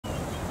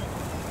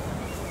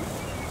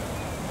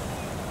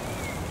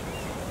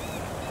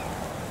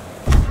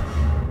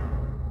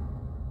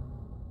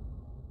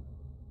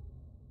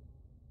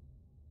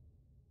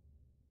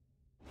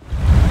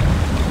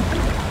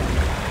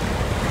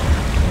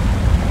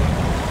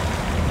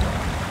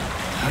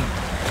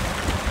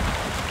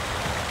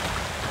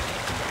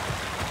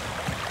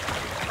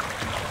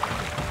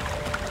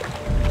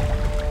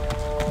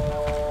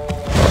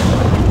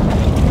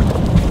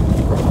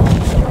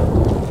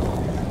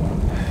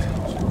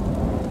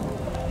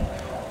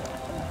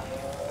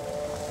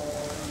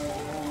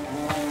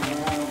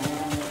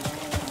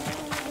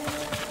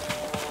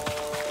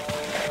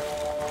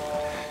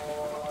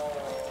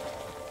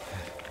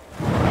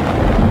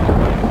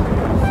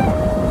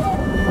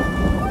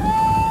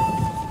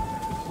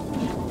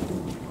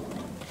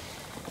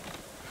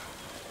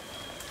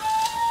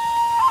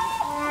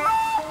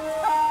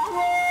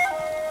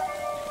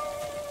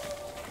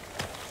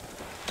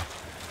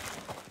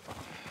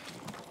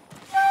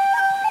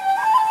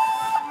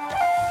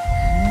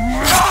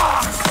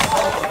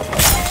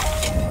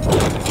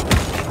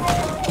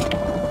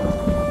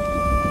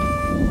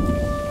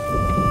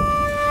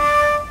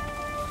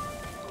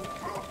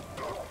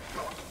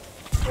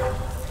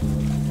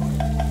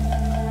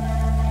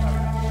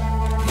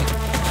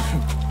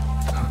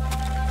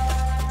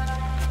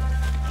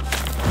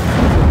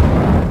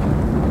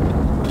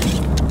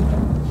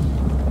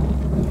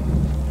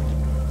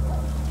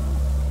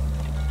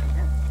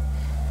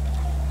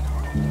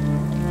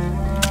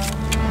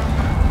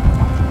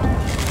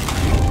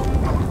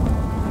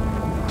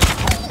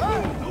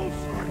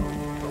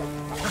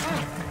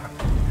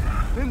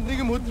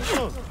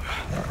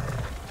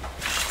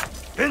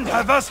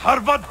Have us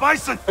Harvard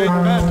Bison!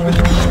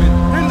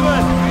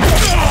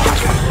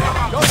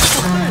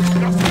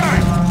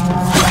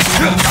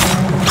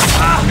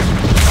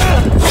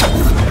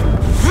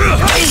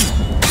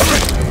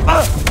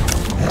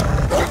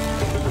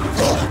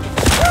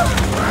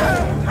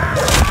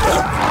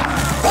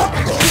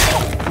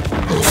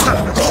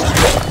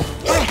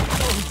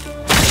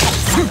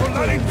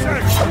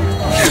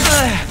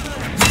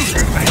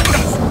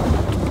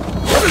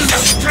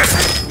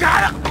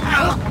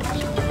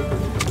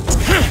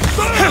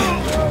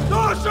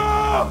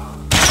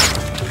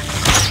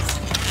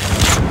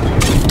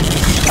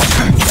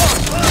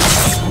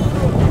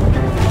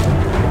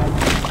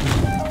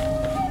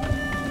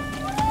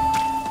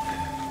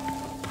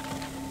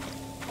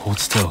 Hold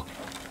still.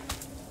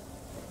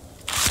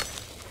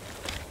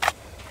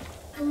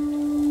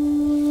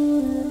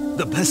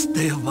 The best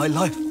day of my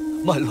life,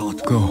 my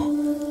lord. Go.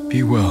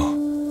 Be well.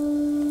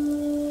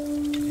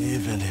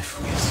 Even if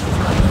we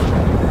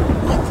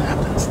survive, what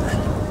happens then?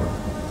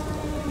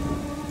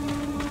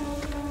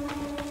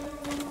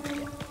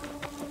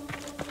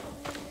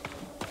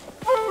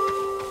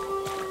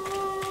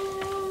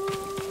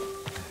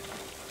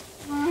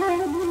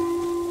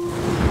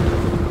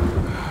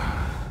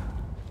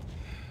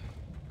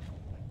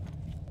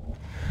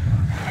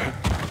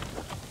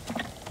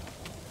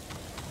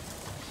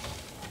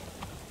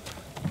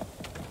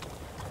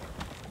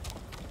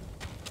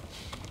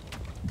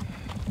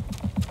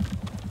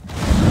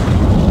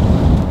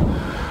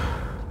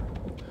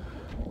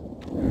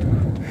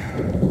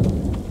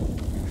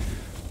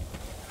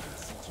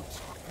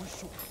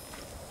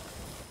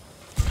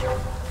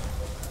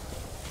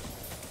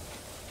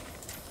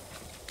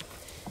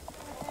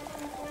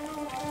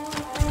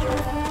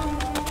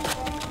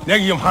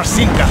 Negium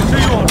Harsinka!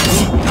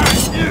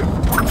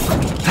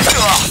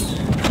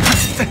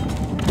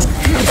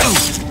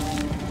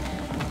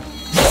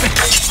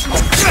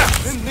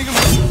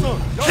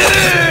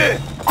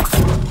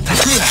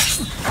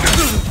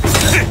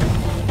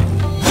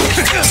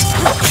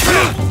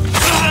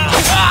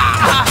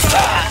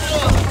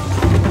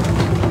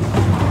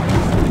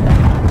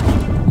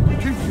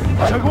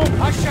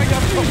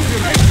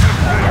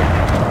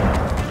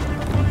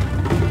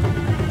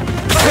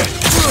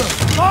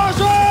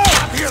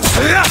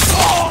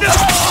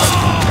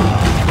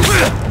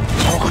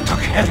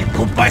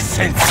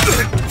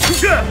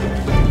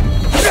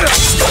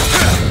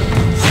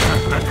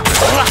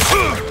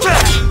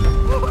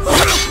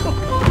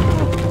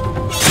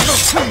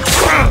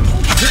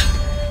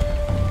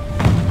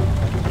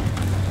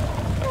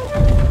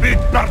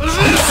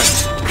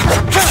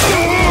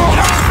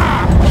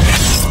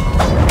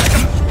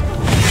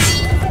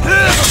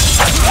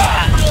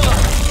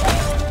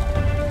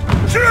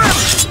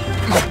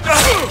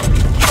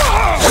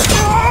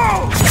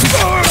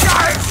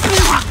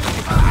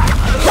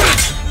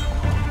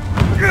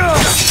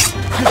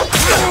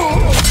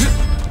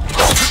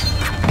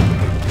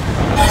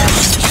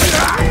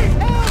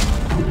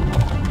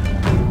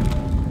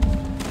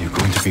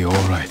 Be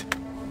all right.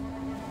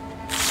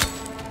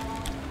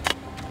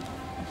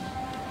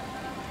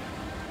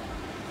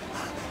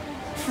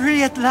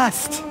 Free at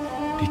last!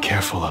 Be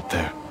careful up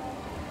there.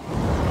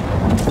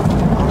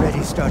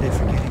 Already started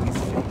forgetting his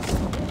face.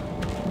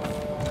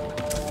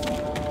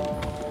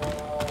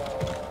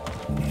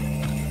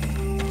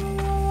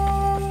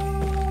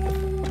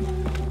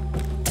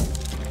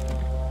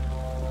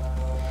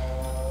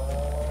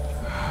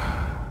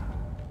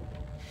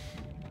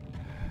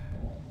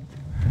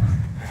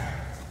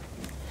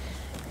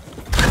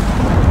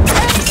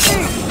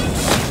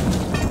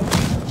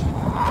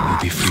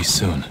 Be free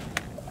soon.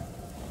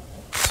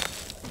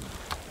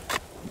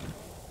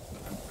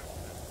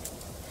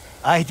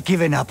 I'd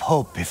given up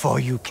hope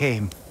before you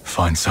came.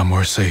 Find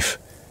somewhere safe.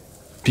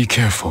 Be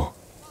careful.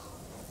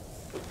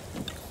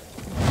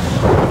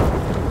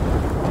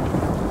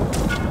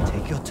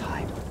 Take your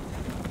time.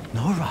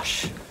 No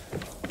rush.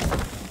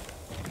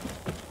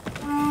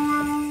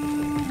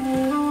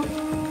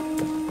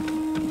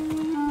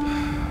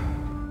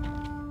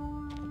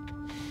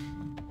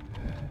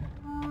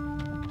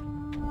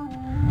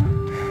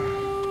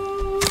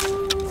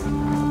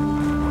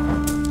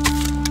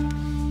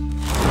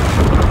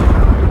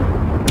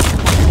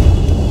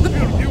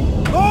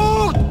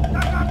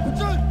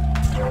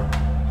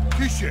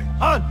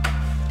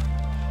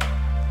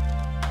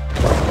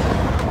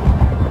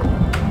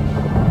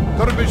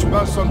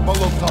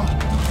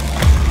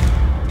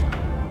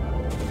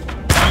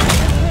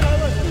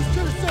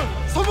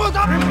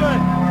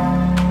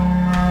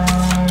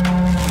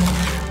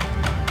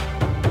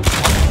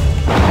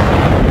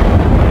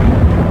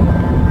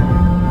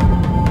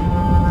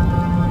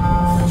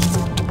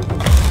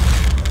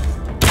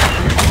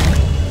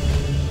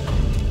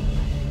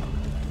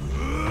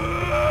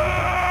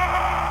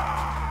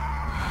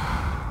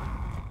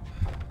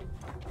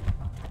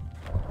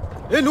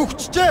 Энэ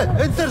үхчихээ.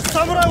 Энэ тэр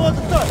самурай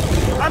боллоо.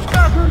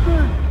 Алдаа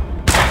хөрдөө.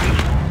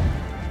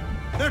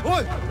 Тэр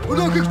хой,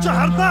 өнөөхийг чи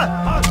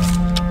харлаа.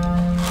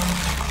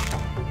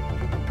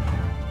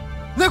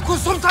 내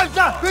구슬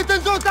살자!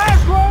 왜든 저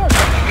대권!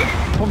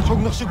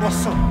 엄청나씩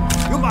왔어.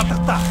 이거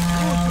맞았다.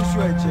 이거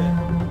조심해야지.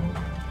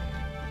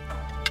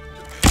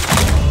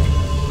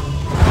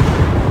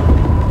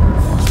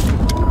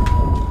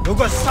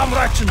 누가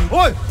사무라이친?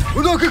 어이!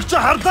 너 그저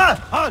하다!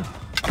 한!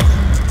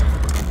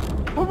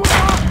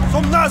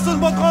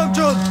 somnaasın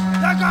bakalım.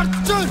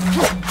 Yakarsın.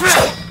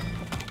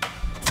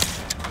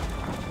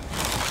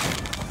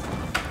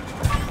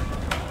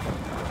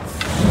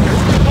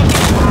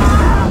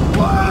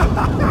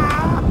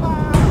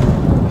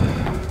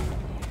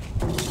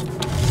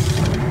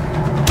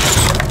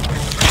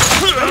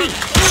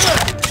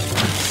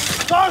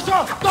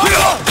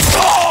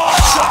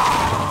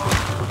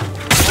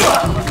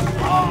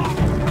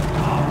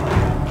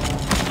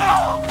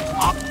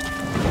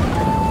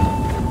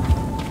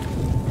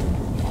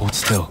 Hold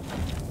still.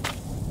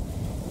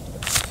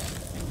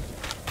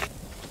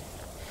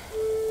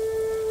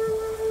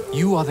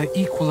 You are the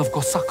equal of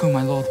Gosaku,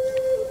 my lord.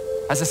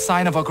 As a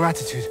sign of our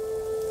gratitude,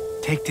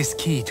 take this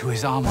key to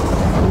his armor.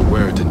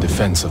 Wear it in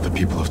defense of the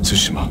people of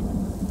Tsushima.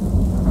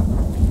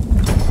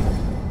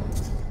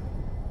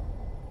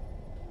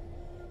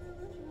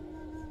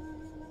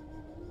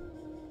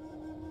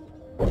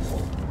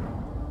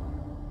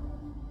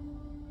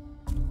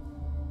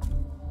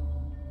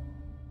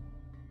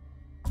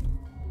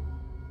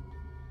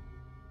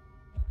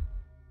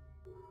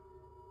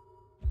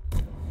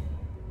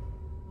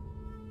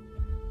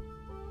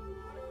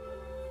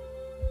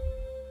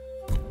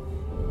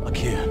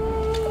 Here,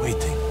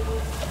 waiting.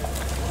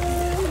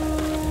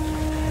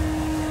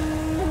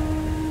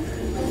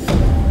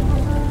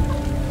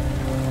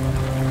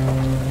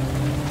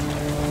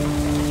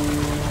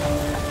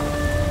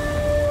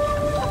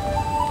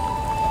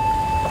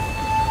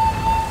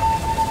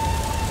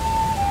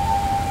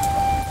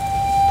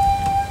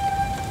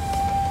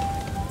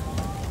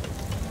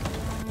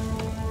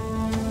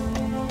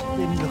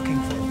 Been looking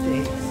for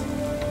days.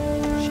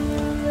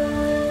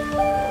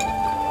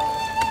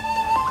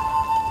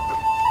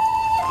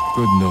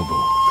 Good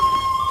noble.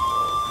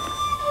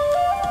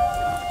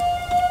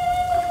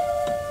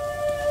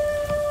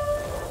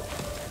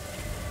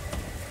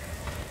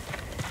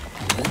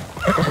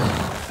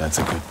 That's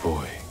a good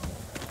boy.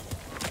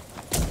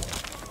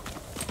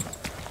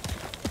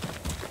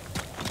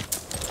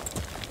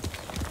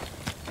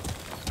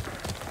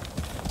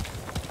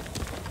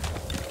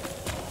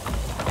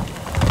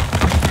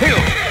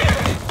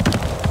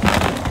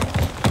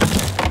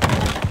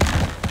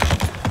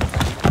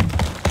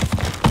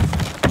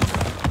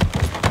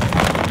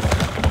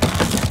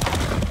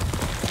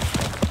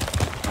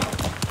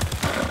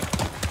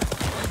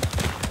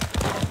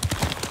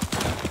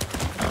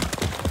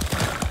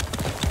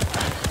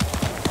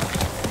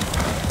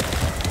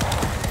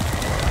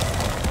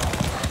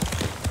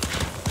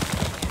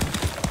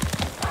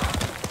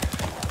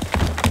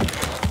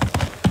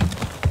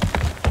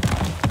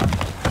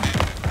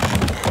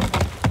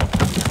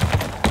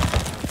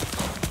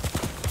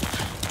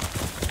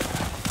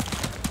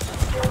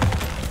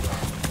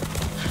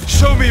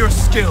 Show me your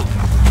skill!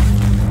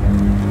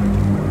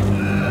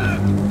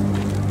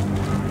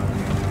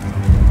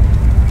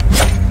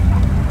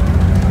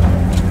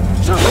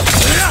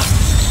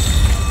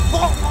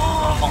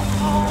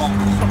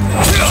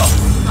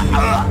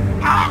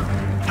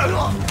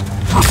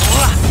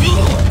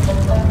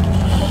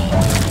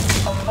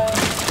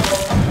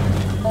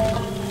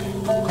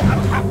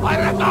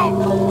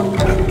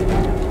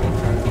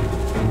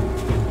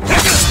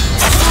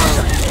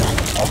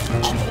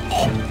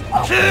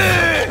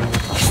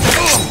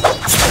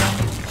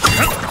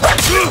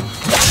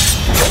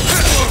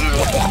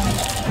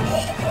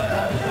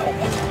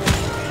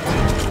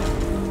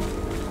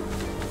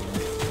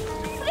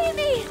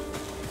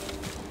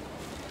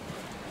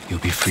 You'll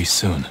be free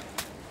soon.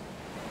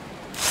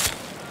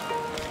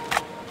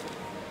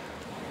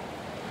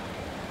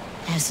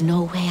 There's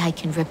no way I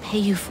can repay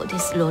you for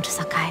this, Lord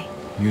Sakai.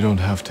 You don't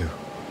have to.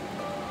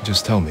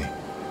 Just tell me,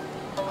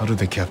 how did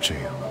they capture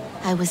you?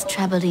 I was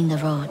traveling the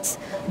roads,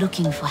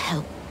 looking for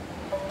help.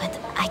 But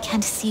I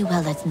can't see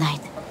well at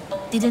night.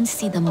 Didn't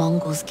see the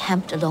Mongols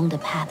camped along the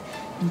path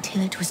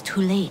until it was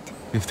too late.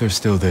 If they're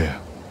still there,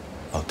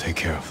 I'll take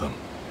care of them.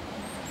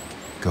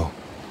 Go.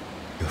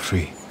 You're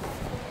free.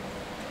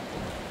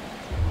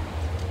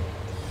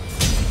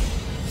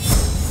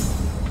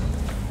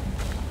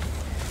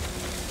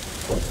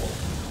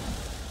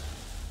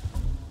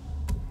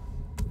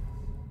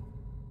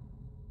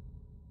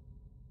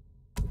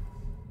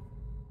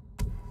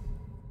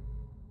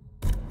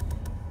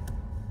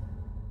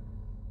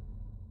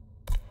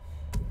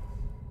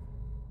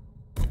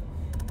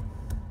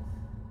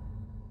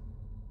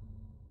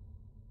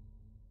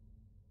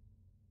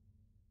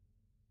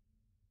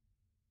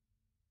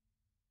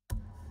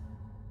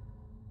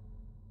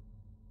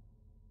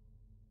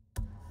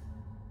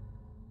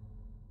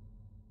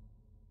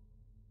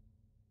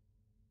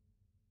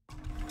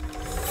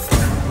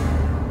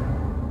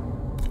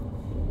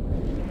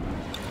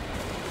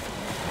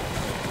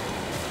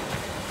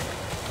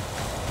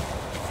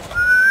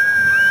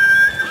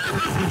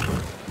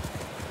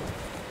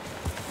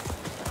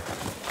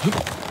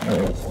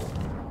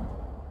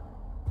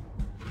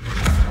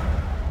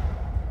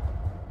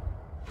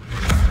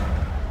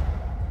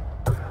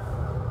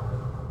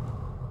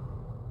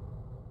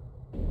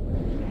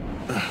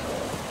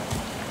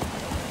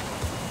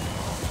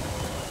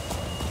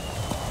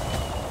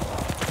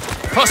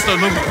 faster,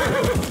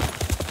 Lumu.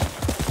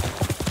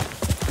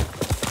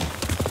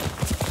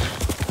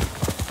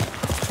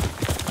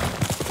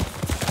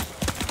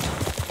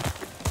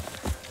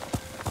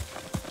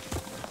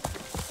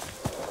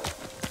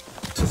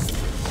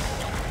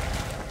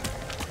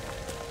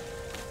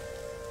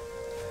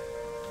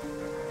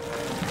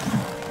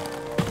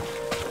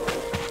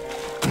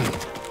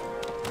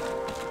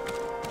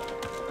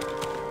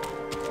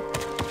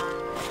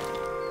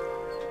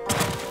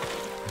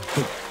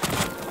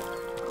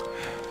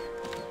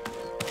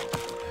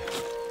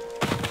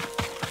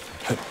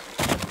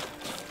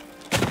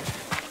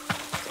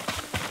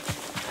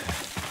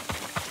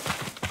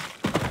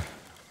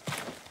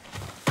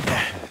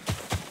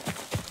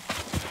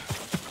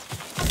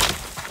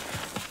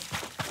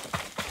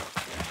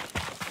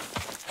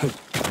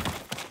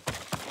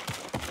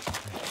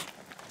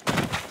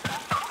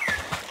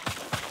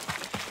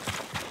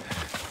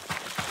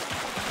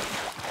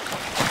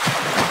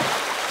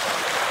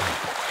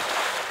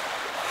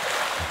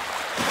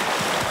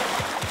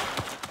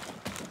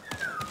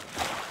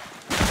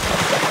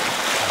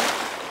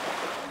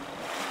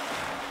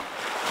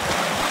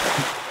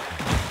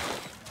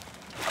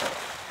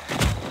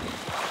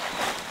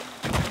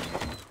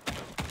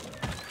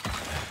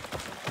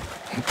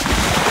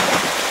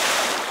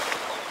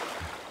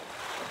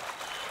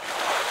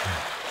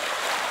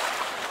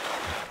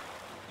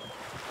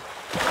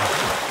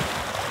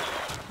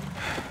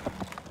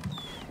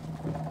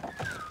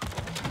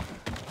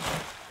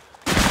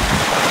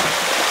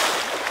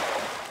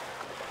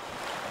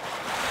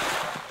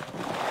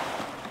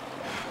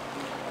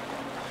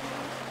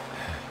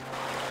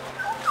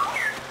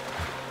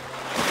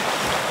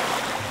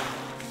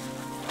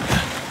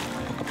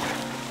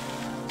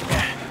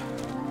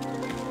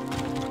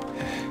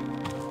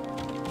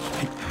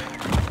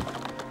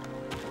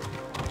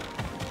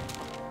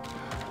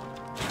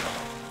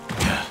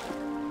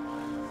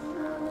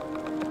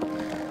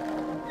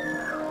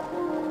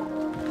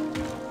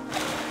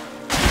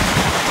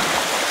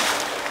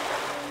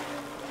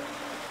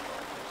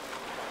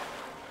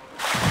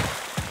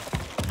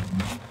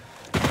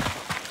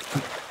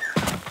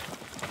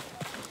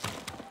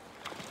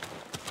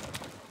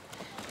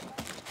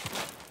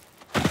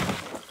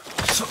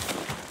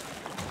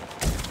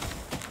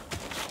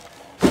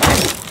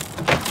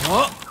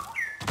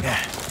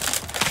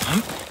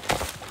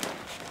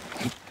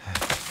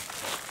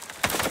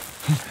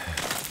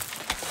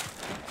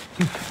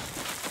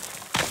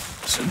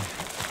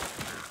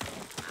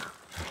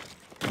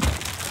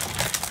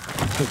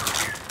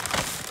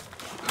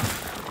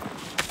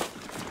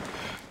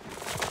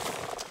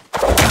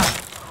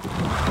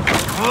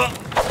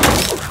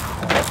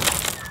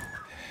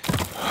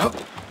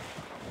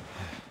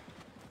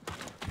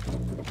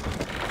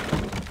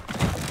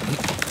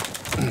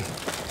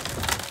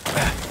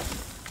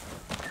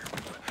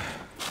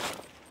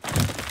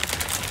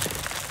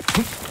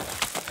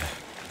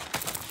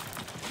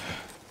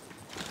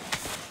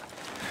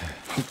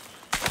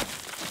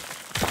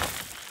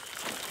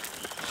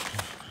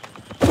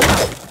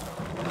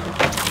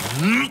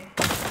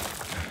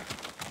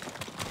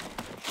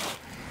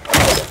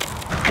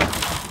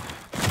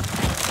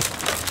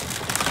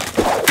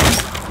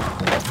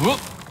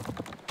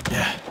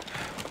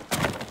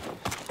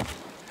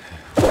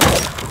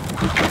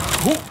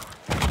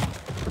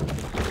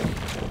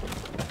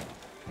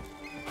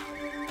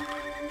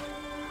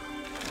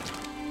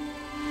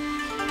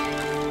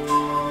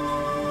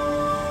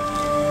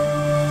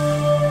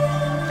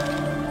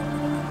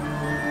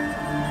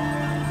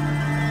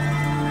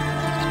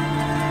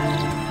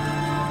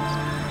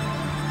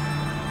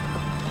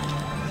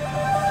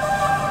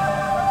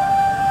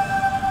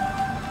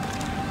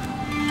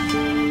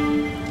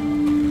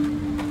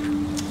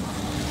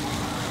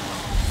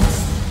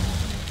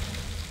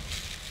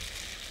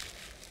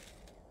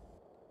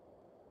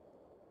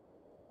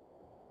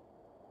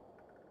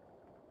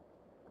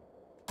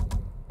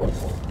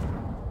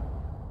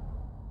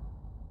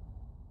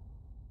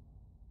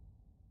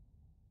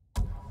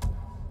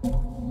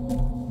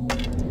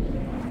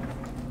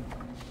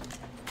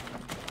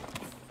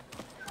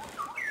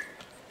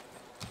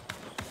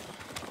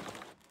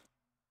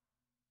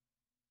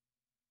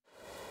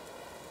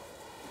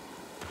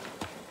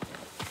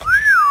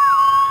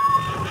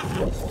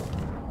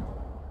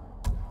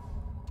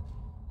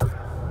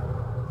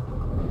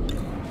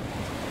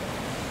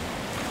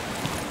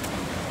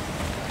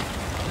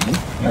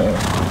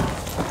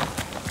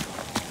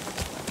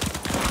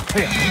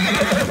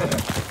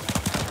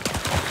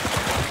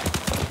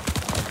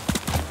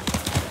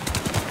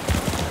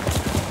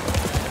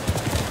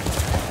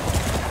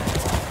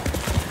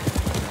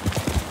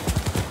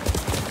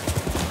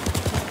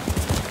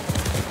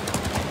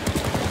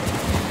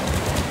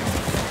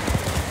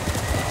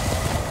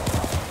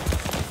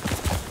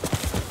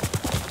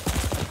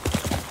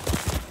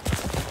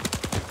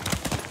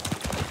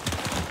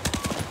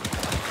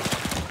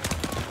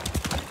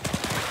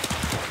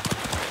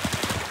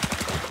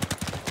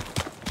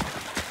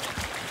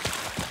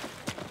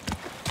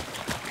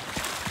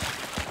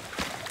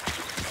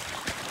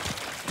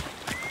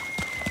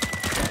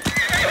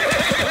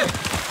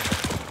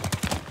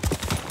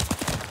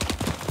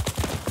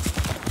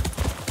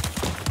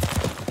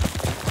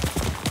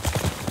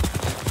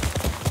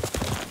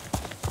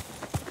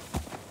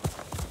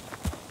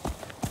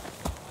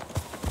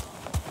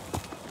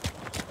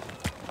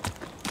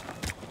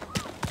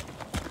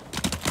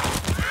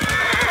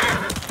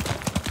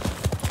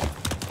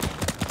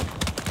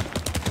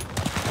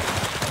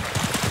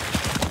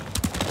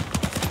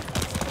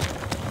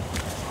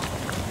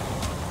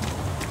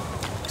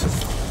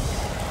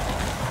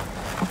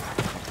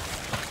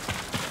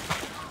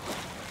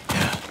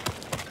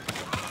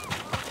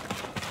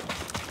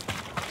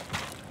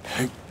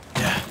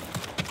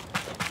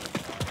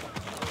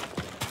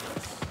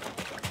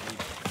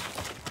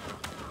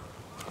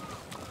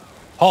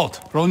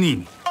 Halt,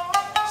 Ronin.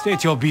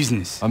 State your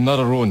business. I'm not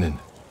a Ronin.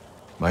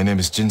 My name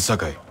is Jin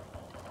Sakai.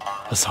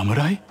 A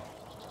samurai?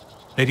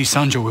 Lady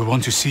Sanjo will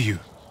want to see you.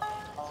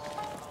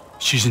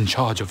 She's in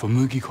charge of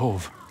Umugi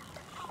Cove.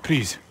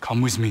 Please, come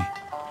with me.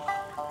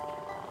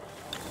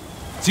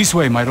 This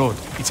way, my lord.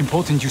 It's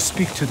important you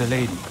speak to the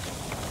lady.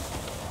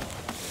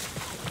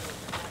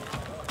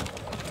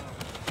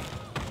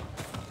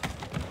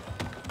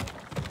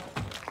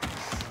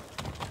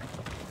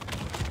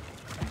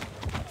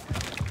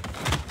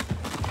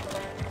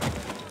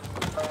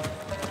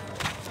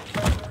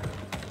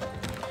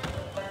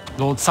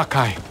 Lord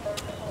Sakai,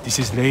 this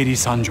is Lady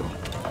Sanjo.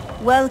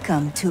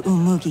 Welcome to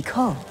Umugi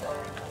Cove.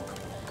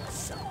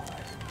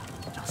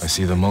 I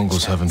see the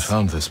Mongols haven't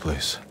found this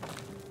place.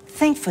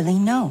 Thankfully,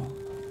 no.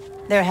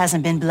 There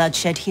hasn't been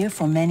bloodshed here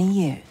for many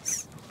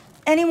years.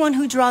 Anyone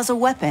who draws a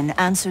weapon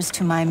answers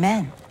to my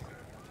men.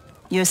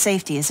 Your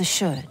safety is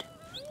assured,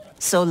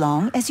 so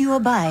long as you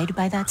abide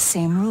by that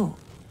same rule.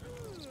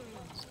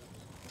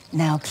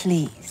 Now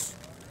please,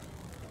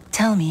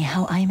 tell me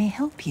how I may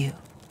help you.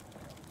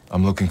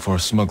 I'm looking for a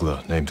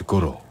smuggler named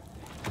Goro.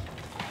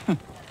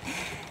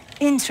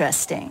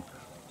 Interesting.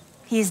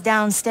 He's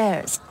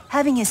downstairs,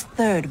 having his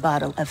third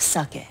bottle of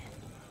sake.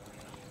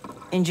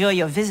 Enjoy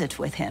your visit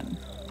with him.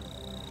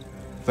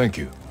 Thank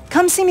you.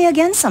 Come see me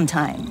again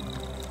sometime.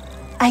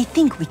 I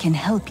think we can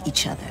help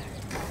each other.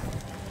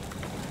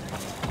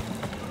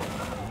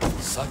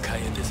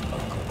 Sakai and his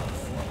uncle.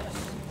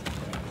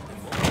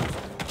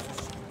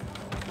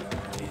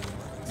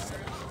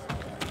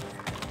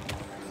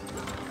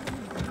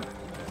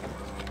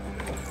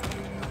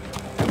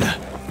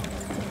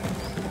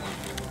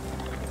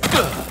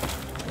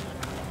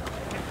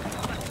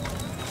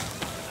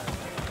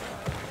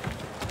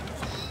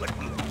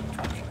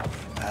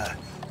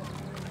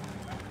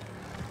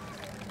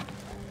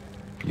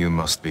 You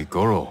must be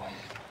Goro.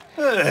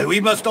 We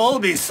must all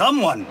be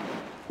someone.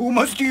 Who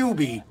must you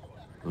be?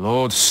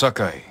 Lord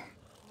Sakai.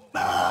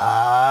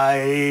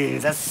 Aye,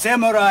 the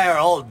samurai are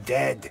all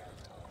dead.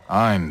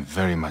 I'm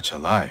very much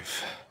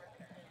alive,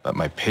 but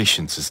my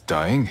patience is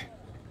dying.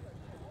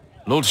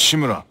 Lord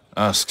Shimura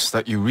asks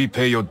that you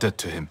repay your debt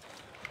to him.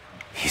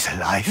 He's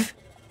alive?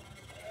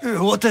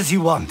 What does he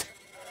want?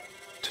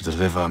 To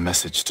deliver a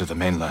message to the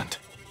mainland.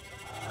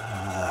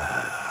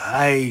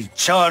 I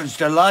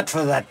charged a lot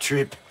for that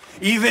trip,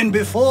 even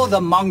before the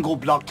Mongol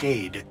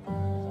blockade.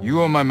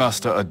 You owe my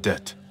master a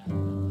debt.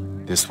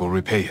 This will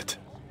repay it.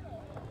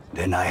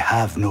 Then I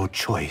have no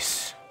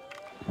choice.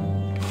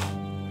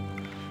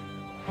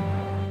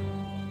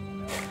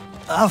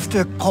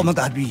 After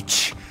Komoda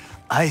Beach,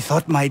 I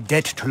thought my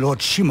debt to Lord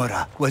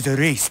Shimura was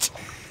erased.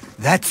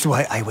 That's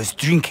why I was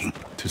drinking.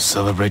 To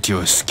celebrate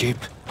your escape?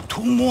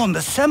 To mourn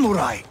the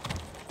samurai.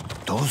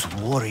 Those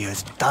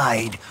warriors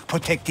died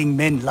protecting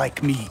men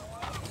like me.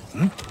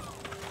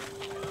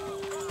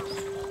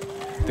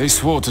 They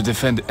swore to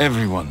defend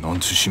everyone on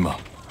Tsushima.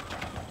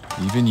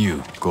 Even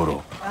you,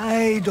 Goro.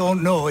 I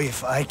don't know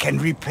if I can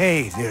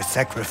repay their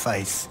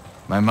sacrifice.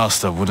 My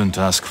master wouldn't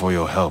ask for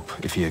your help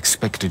if he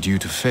expected you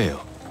to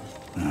fail.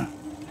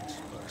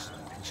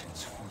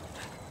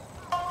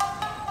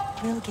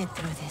 We'll get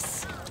through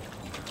this.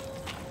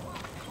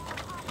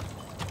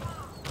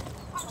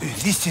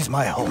 This is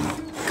my home.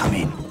 Come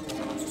in.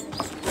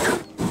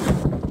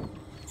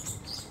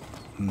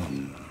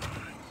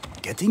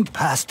 Getting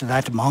past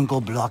that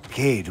Mongol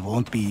blockade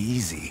won't be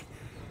easy.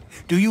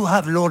 Do you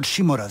have Lord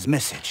Shimura's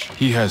message?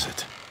 He has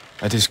it.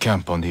 At his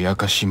camp on the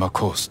Akashima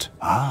coast.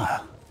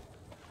 Ah,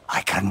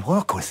 I can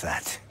work with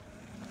that.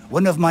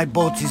 One of my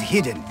boats is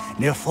hidden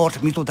near Fort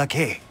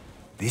Mitodake.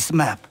 This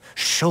map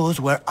shows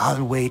where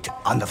I'll wait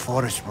on the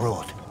forest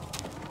road.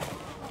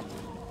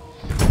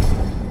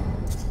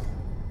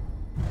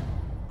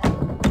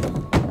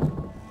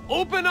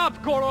 Open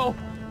up, Goro!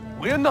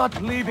 We're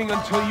not leaving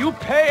until you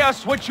pay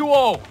us what you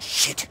owe!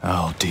 Shit!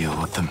 I'll deal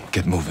with them.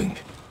 Get moving.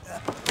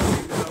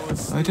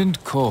 I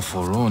didn't call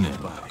for Ronin.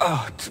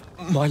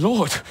 My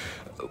lord,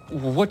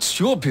 what's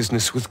your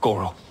business with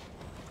Goro?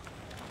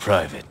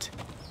 Private.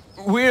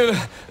 We'll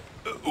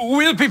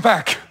be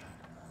back!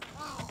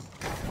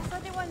 Has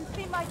anyone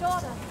seen my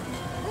daughter?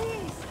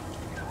 Please!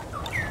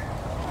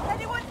 Has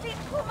anyone seen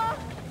Kuma?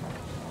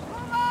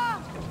 Kuma!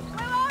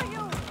 Where are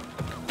you?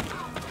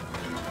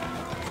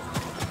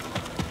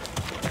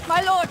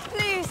 My lord,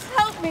 please,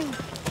 help me!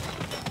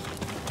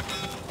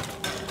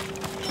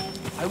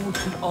 I would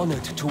be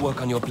honored to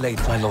work on your blade,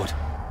 my lord.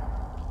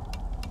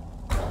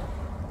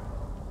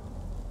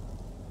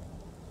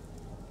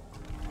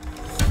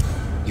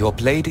 Your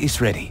blade is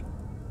ready.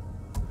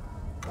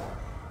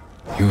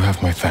 You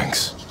have my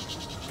thanks.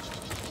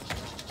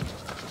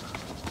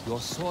 Your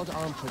sword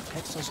arm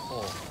protects us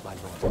all, my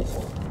lord.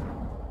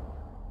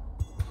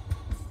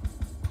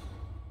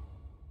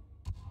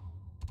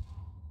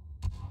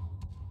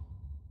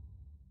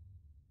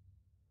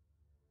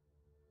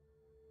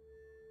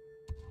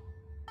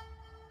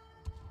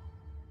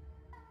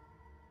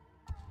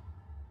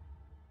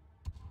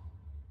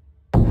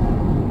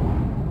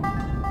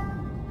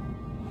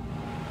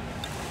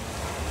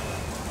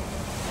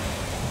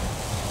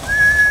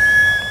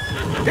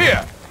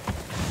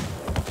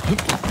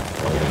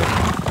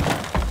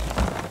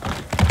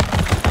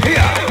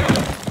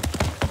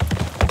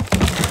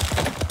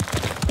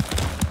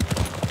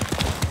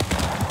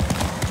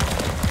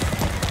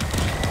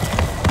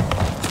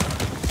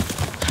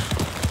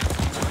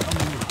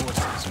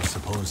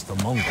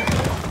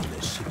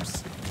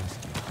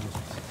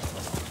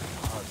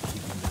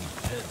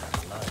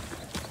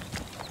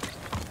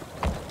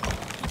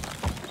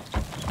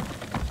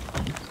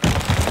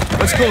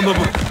 Let's go,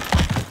 Nobu.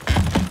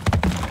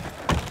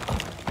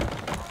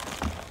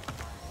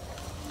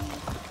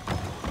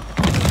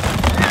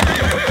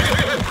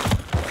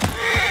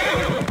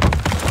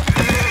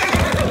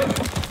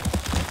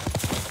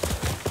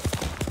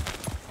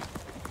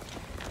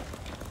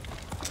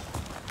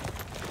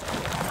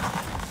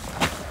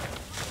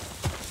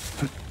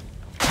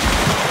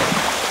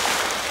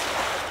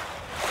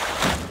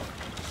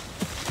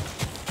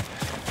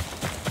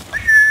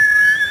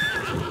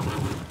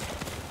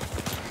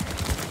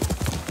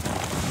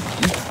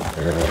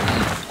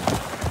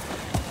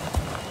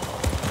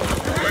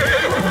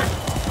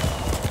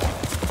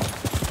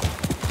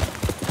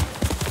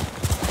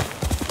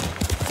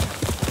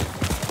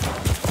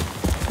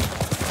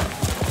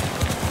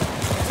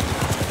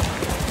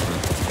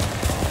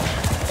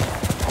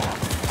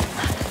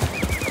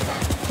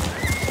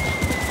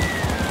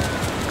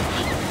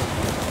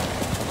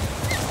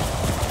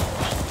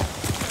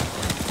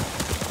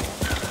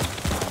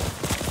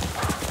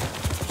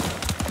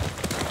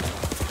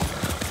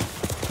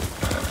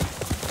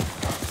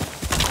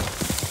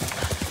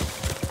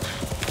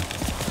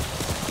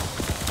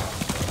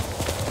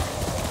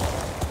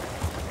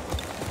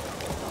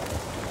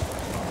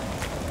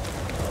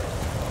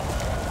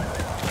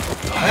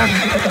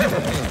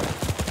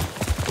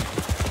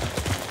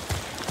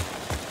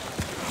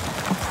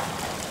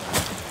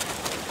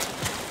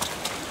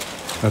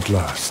 At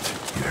last,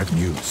 you have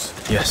news.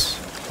 Yes,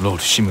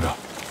 Lord Shimura.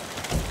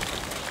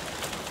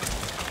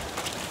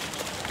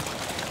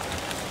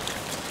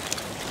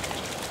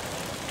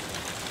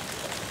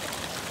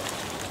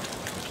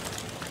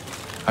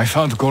 I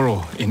found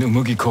Goro in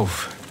Umugi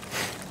Cove.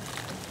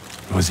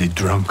 Was he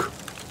drunk?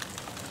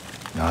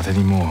 Not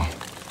anymore.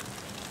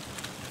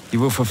 He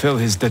will fulfill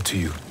his debt to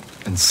you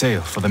and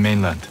sail for the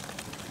mainland.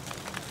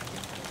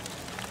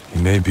 He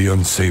may be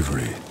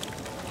unsavory,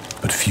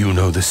 but few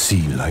know the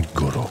sea like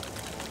Goro.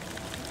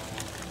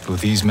 Will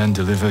these men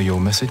deliver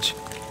your message?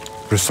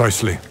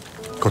 Precisely.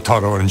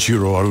 Kotaro and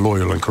Jiro are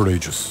loyal and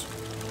courageous.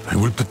 I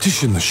will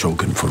petition the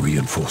Shogun for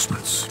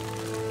reinforcements.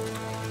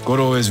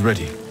 Goro is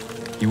ready.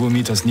 He will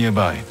meet us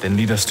nearby, then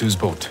lead us to his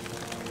boat.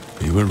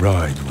 He will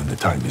ride when the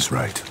time is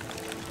right.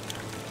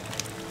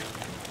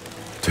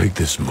 Take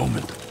this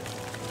moment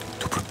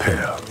to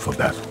prepare for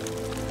battle.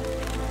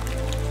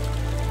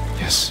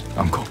 Yes,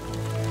 Uncle.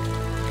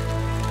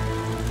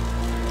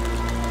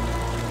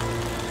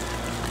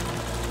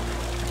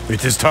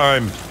 It is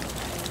time.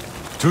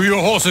 To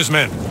your horses,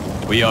 men.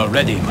 We are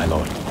ready, my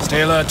lord.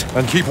 Stay alert.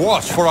 And keep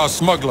watch for our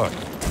smuggler.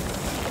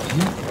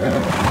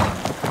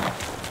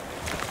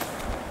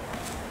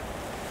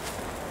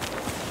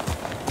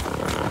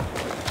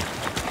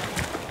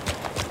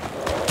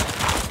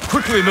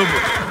 Quickly, Nobu.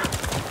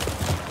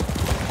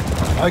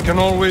 I can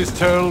always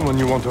tell when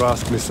you want to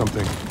ask me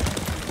something.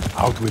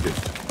 Out with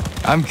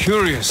it. I'm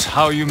curious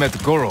how you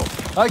met Goro.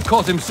 I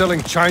caught him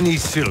selling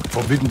Chinese silk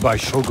forbidden by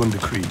Shogun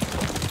decree.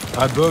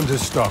 I burned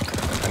his stock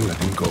and let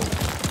him go.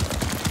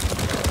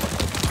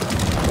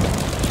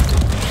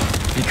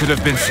 He could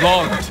have been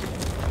flogged,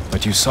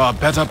 but you saw a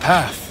better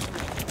path.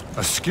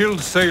 A skilled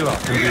sailor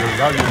can be a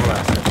valuable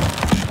asset.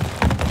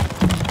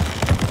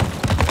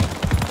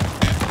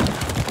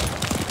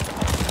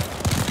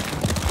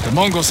 The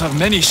Mongols have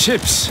many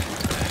ships.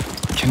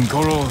 Can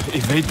Goro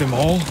evade them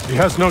all? He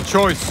has no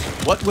choice.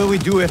 What will we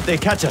do if they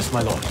catch us,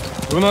 my lord?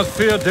 Do not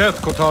fear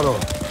death, Kotaro.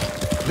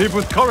 Live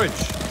with courage.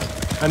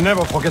 And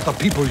never forget the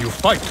people you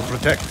fight to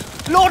protect.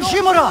 Lord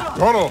Shimura!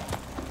 Goro,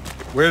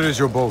 where is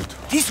your boat?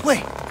 This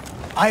way.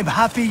 I'm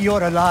happy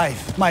you're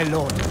alive, my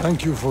lord.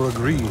 Thank you for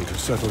agreeing to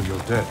settle your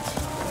debt.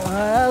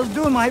 I'll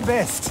do my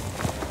best.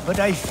 But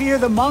I fear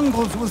the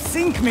Mongols will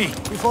sink me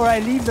before I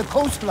leave the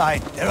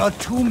coastline. There are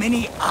too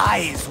many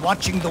eyes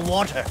watching the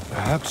water.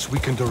 Perhaps we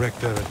can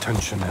direct their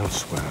attention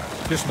elsewhere.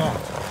 Dismount.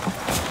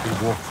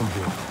 We walk from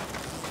here.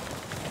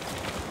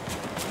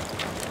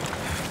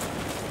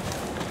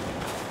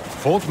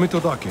 Fort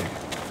Mitodake.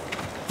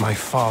 My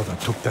father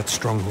took that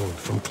stronghold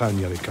from Clan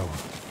Yarikawa.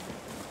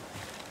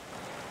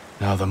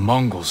 Now the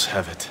Mongols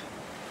have it.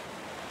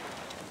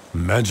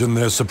 Imagine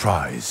their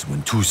surprise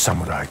when two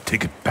samurai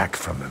take it back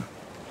from them.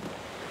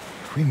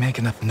 If we make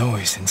enough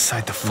noise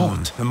inside the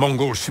fort... The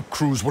Mongol ship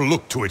crews will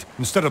look to it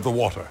instead of the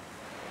water.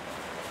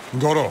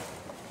 Goro,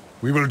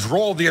 we will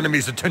draw the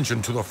enemy's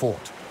attention to the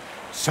fort.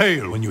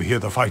 Sail when you hear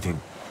the fighting.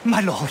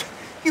 My lord,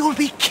 you'll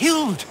be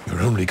killed.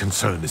 Your only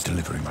concern is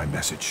delivering my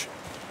message.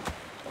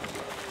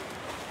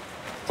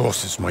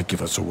 Horses might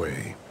give us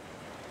away.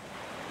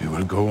 We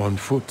will go on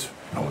foot,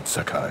 Lord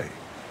Sakai.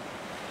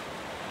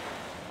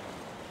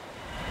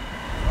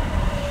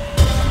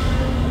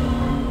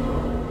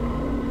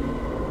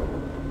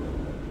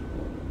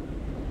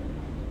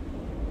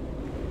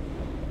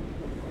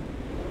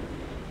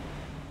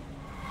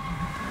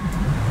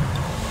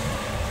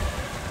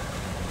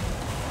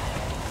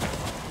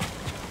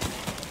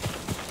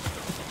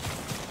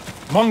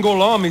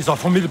 Mongol armies are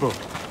formidable,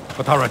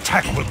 but our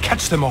attack will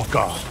catch them off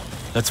guard.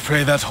 Let's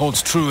pray that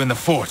holds true in the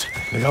fort.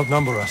 They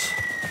outnumber us,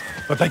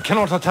 but they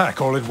cannot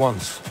attack all at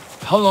once.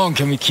 How long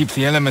can we keep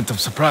the element of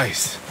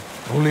surprise?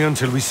 Only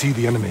until we see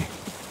the enemy.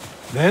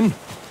 Then,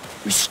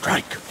 we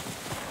strike.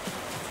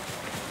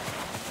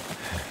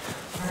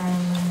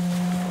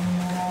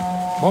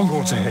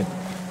 Mongols ahead.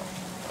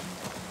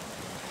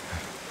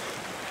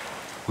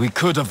 We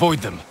could avoid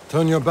them.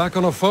 Turn your back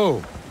on a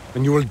foe,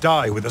 and you will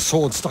die with a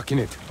sword stuck in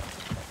it.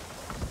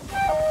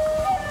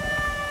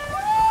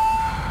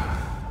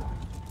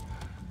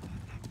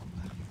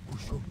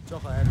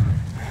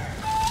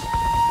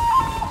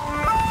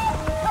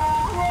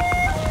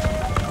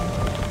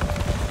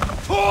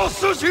 For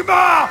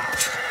Tsushima!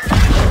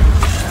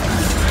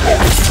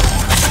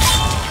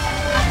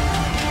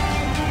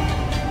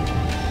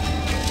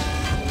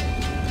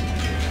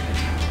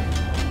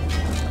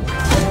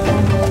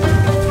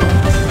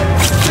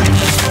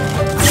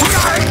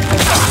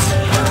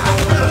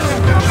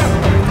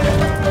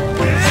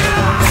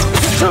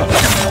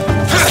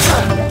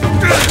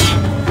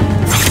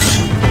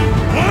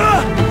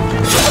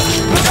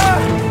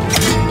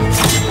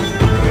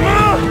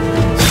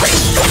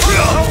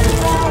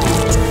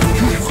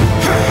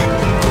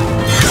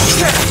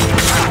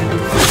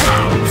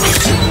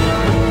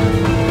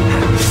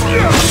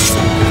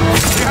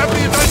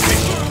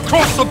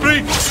 Cross the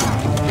bridge!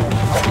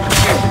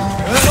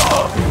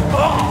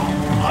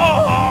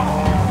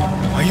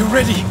 Are you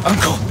ready,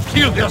 Uncle?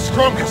 Kill their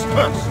strongest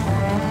first!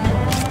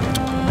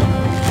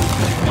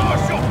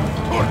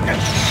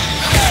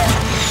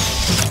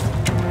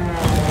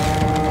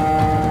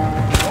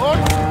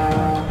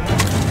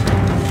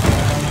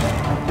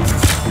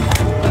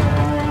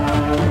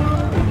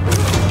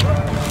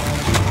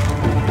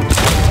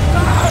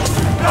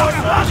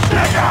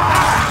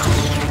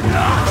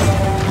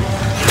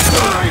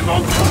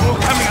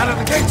 Coming out of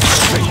the gate!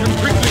 Take him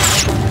quickly!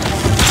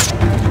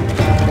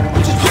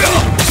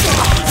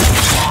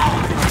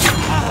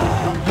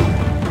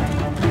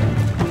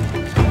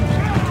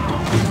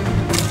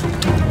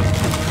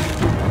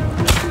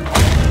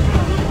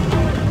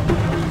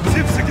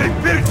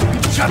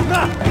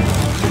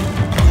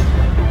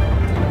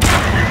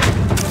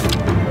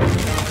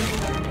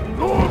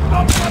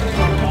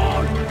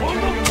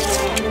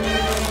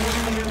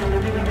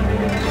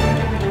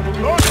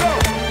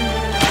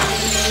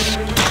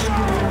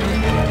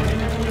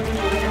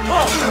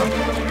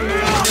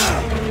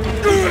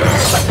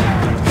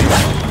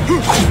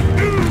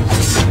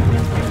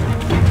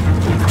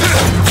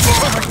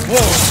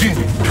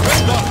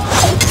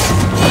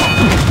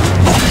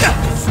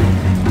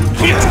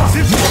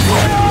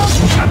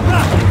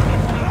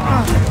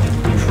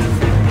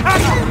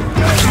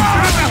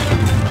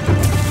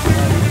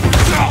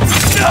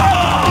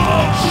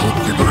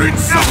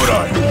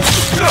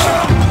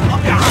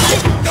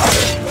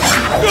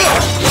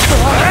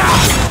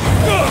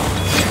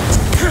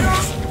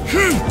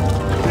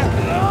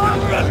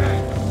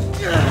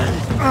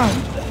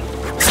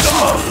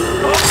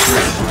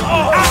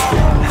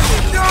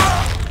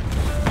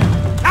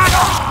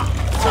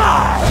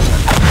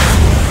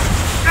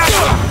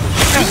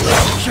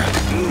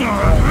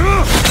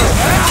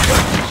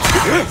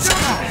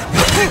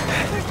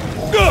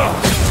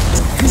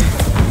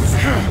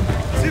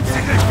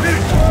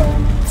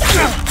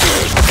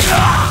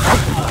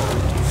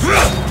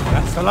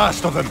 That's the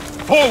last of them.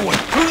 Forward,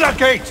 through that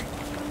gate!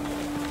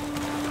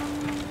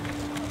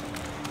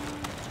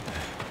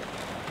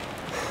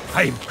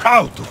 I'm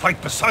proud to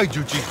fight beside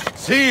you, Jin.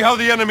 See how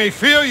the enemy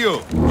fear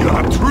you! You're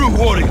a true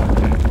warrior!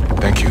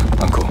 Thank you,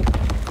 Uncle.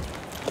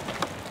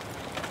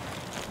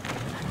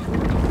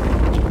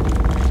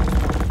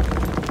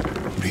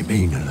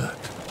 Remain alert.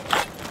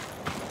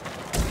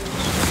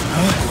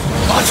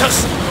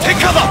 Archers, take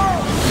cover!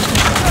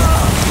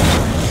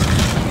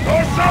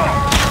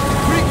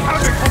 Wreak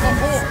havoc on the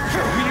fort!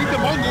 We need the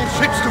Mongol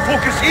ships to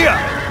focus here,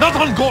 not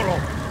on Goro!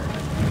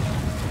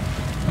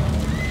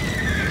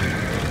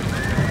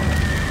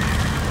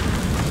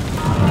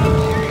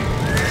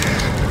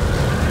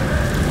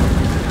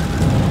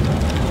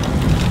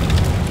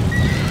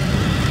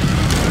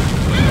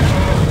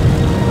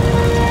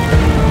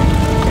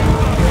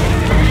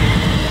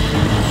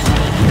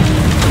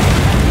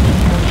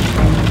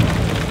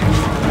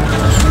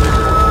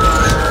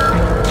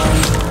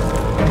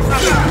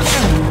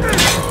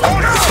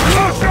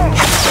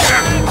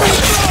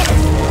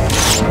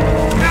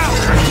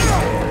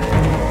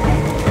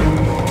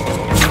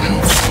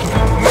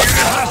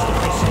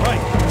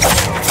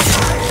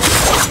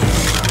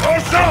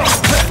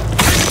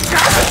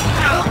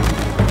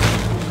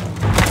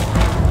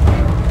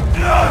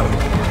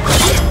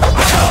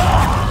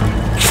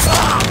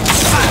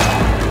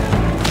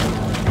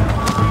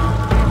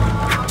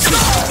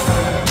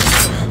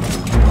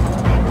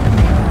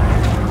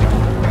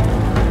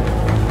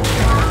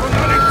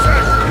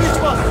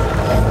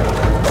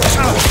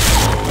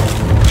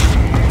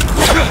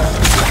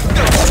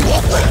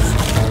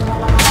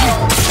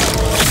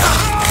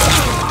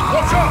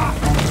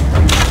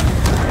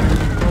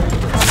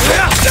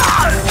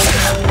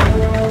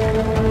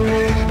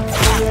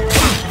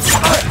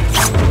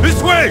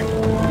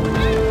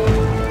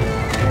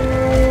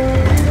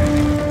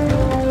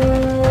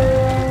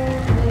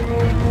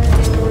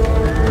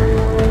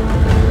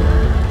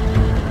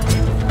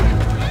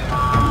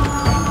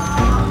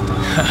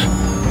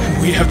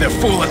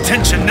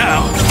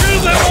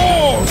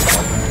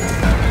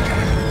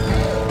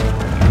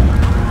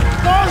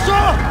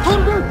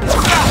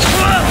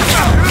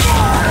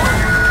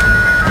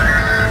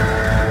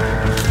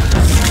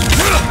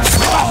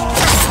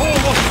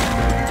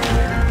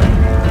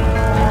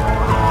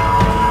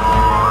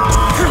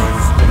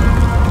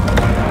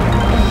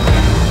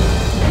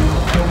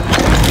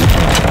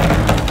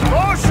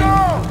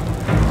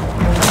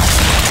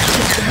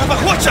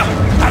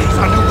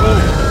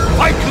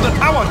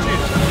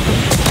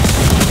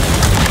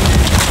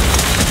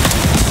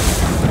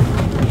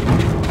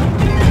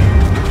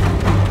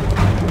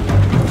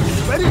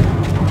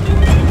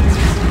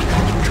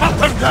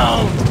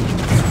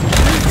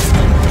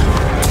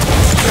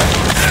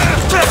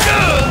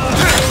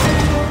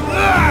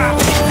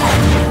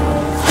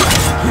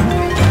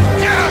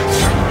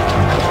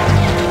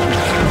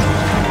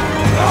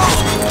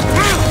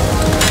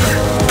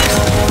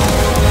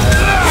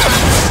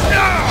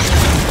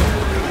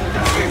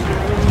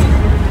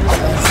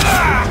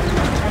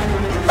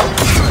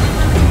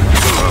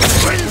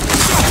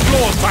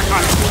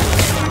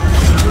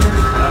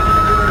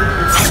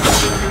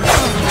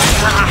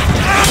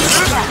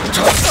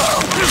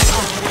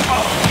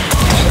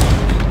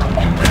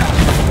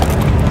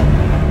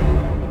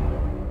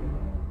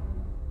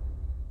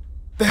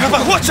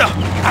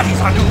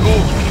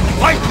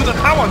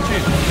 march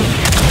in.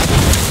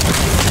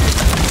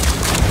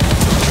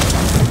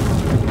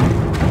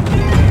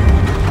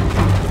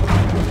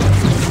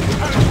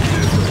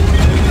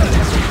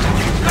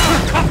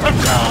 Cut them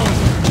down!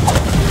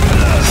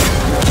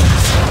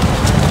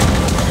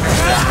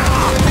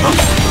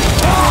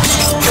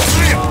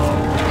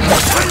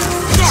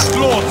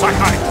 Lord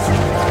Sakai!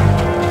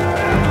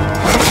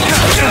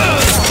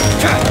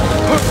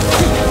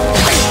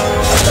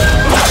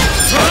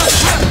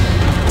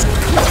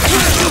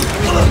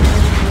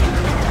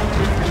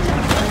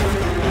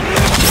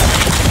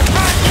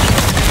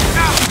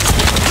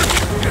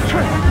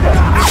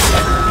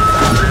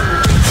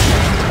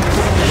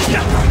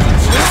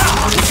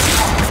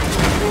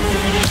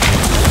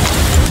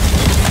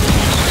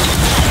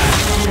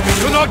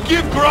 Do not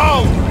give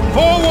ground!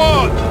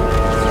 Forward!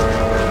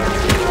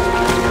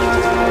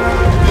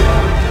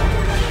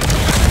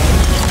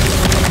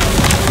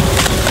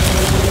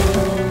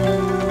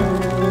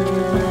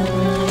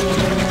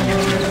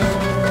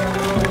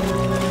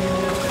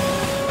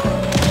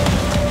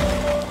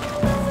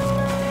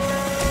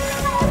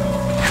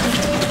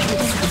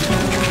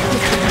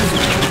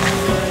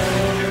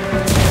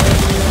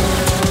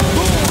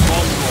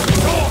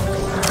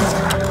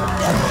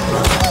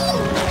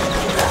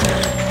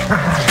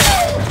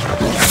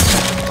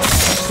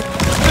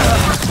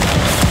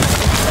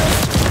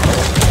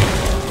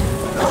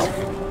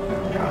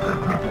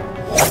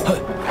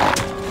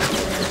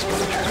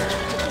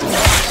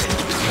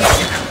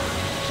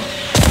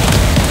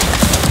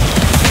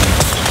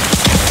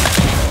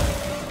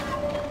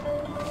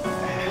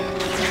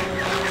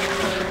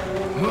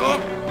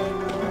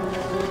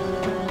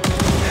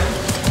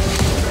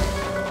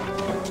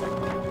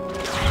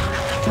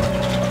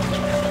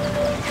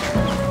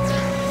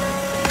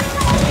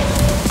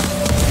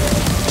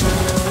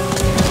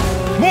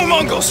 More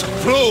Mongols!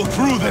 Flow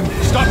through them!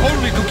 Stop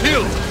only to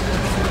kill!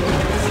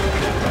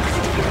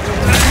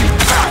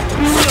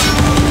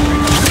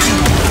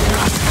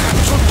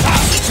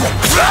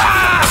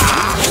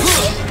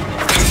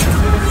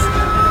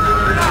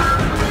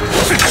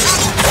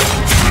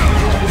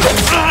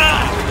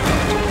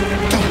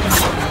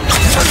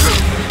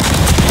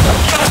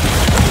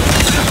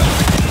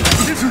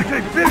 This will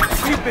take big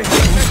keeping!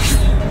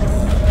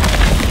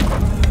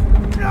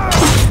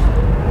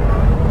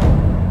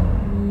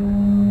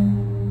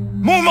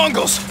 More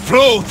Mongols!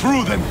 Flow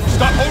through them!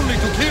 Stop only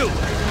to kill!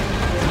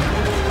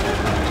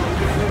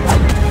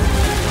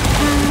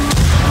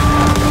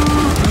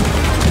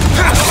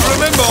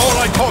 Remember all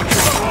I taught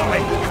you!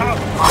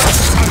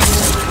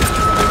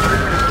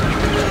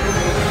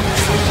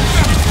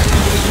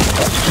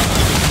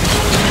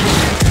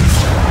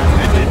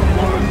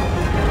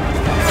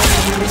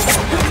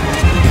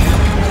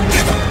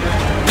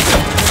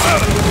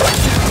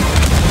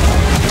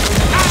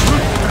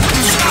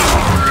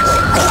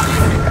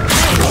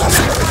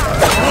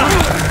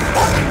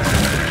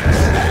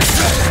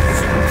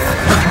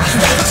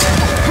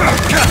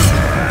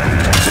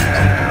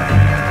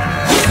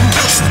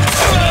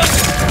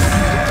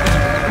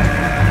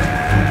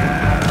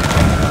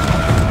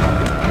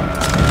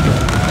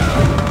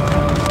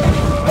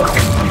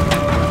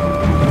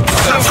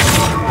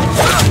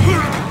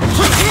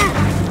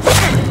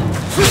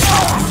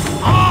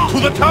 To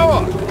the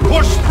tower!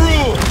 Push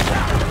through!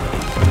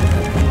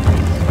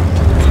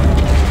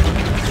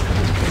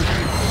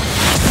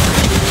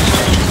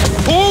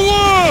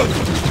 Forward!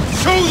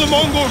 Show the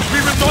Mongols we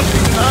will not be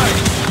denied!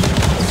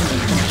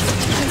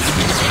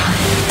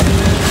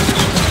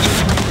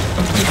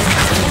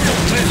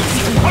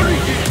 Hurry!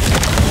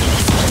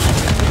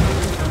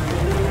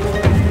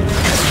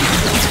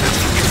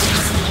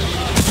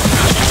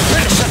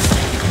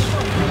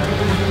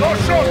 No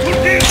shot to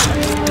deal!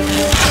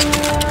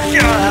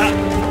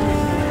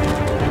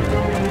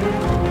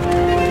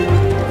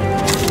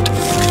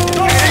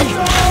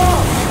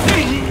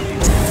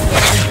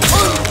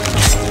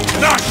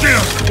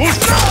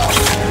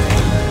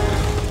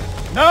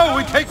 Now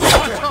we take the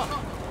water!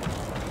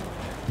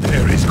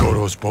 There is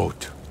Goro's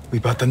boat. We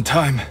bought them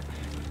time,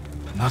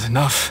 but not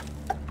enough.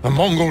 The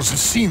Mongols have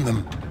seen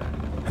them,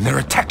 and their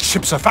attack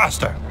ships are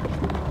faster.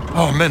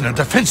 Our men are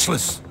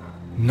defenseless.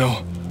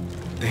 No,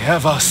 they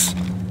have us.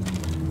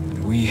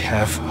 We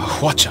have a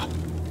hwacha.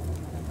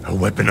 A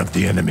weapon of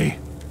the enemy,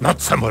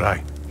 not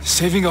samurai.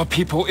 Saving our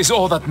people is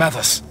all that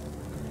matters.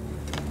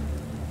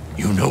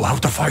 You know how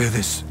to fire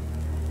this?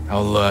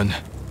 I'll learn.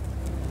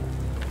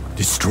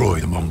 Destroy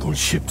the Mongol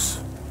ships.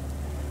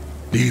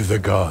 Leave the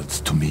guards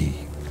to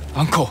me.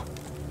 Uncle!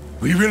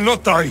 We will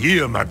not die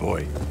here, my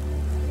boy.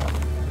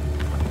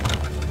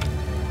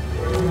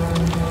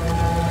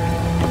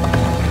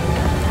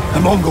 The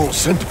Mongols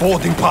sent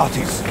boarding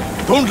parties.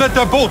 Don't let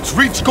their boats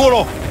reach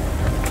Goro!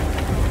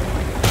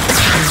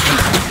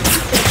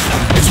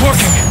 It's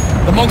working!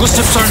 The Mongol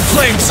ships are in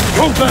flames!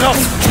 Don't let up!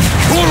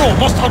 Goro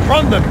must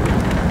outrun them!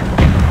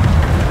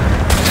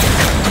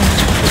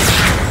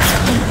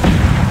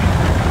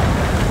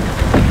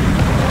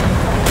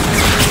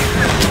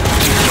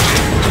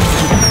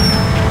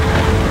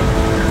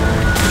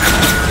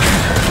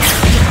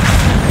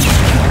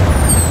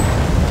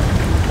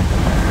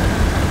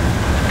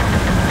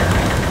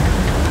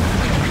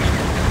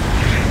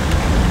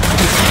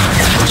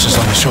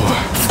 the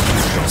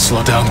shore.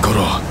 Slow down,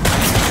 Goro.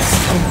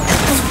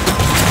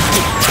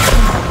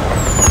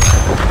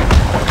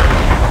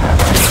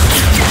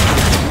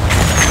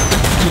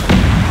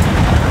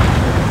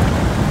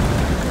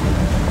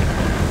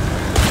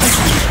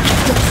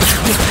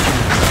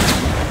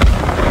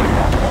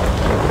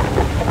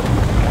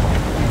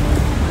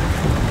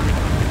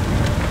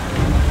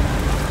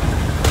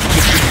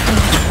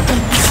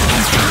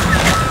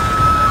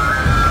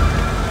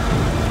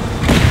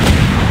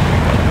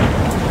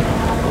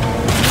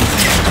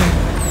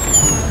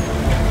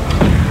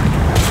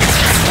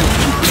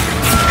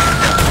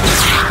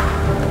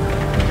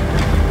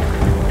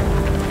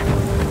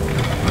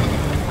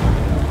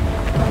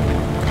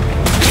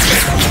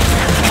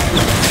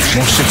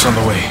 More ships on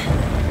the way.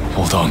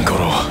 Hold on,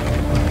 Goro.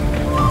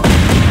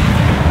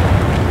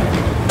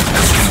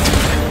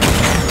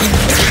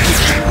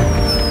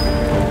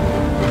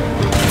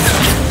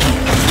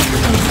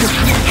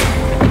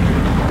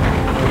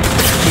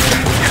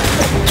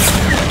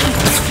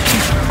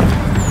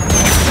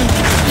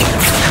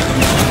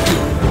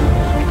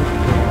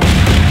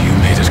 You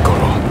made it,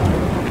 Goro.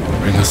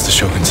 Bring us the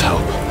Shogun's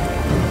help.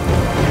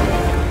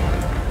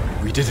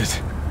 We did it.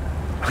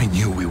 I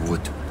knew we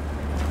would.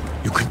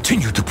 You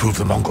continue to prove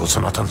the Mongols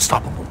are not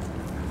unstoppable.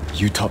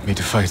 You taught me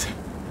to fight.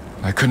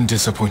 I couldn't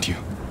disappoint you.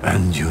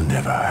 And you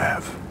never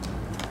have.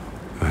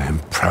 I am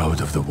proud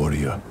of the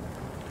warrior.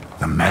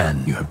 The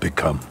man you have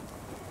become.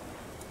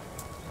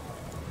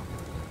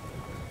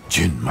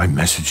 Jin, my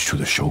message to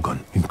the Shogun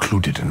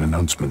included an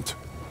announcement.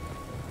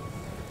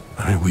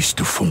 I wish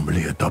to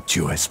formally adopt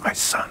you as my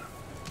son.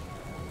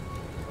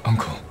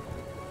 Uncle.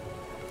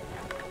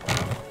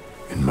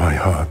 In my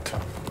heart,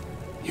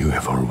 you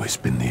have always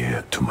been the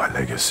heir to my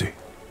legacy.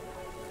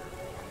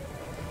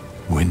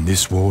 When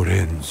this war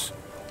ends,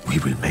 we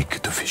will make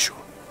it official.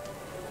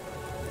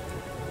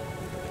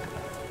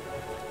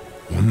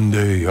 One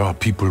day our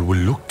people will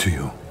look to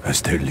you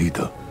as their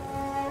leader.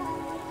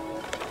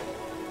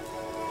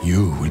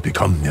 You will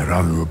become their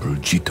honorable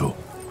Jito,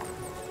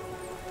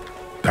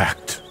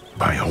 backed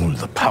by all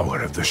the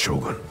power of the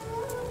Shogun.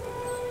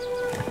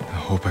 I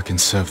hope I can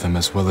serve them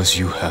as well as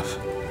you have.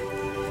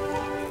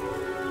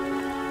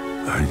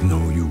 I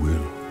know you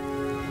will.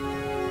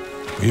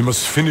 We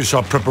must finish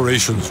our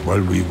preparations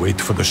while we wait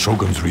for the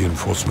Shogun's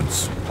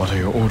reinforcements. What are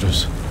your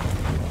orders?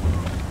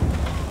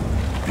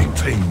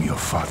 Reclaim your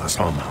father's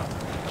armor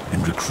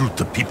and recruit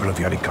the people of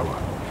Yarikawa.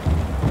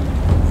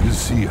 We'll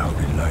see how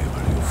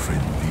reliable your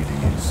friend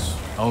really is.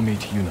 I'll meet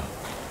Yuna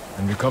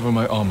and recover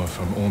my armor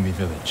from Omi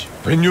village.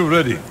 When you're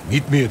ready,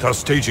 meet me at our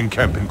staging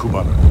camp in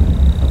Kubara.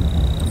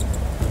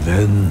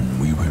 Then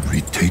we will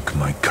retake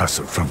my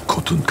castle from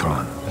Khotun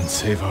Khan. And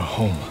save our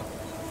home.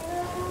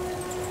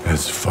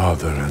 As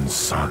father and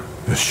son,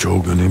 the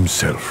Shogun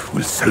himself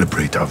will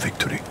celebrate our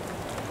victory.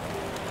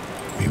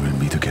 We will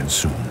meet again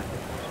soon.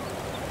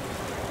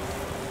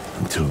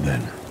 Until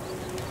then,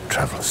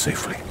 travel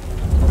safely.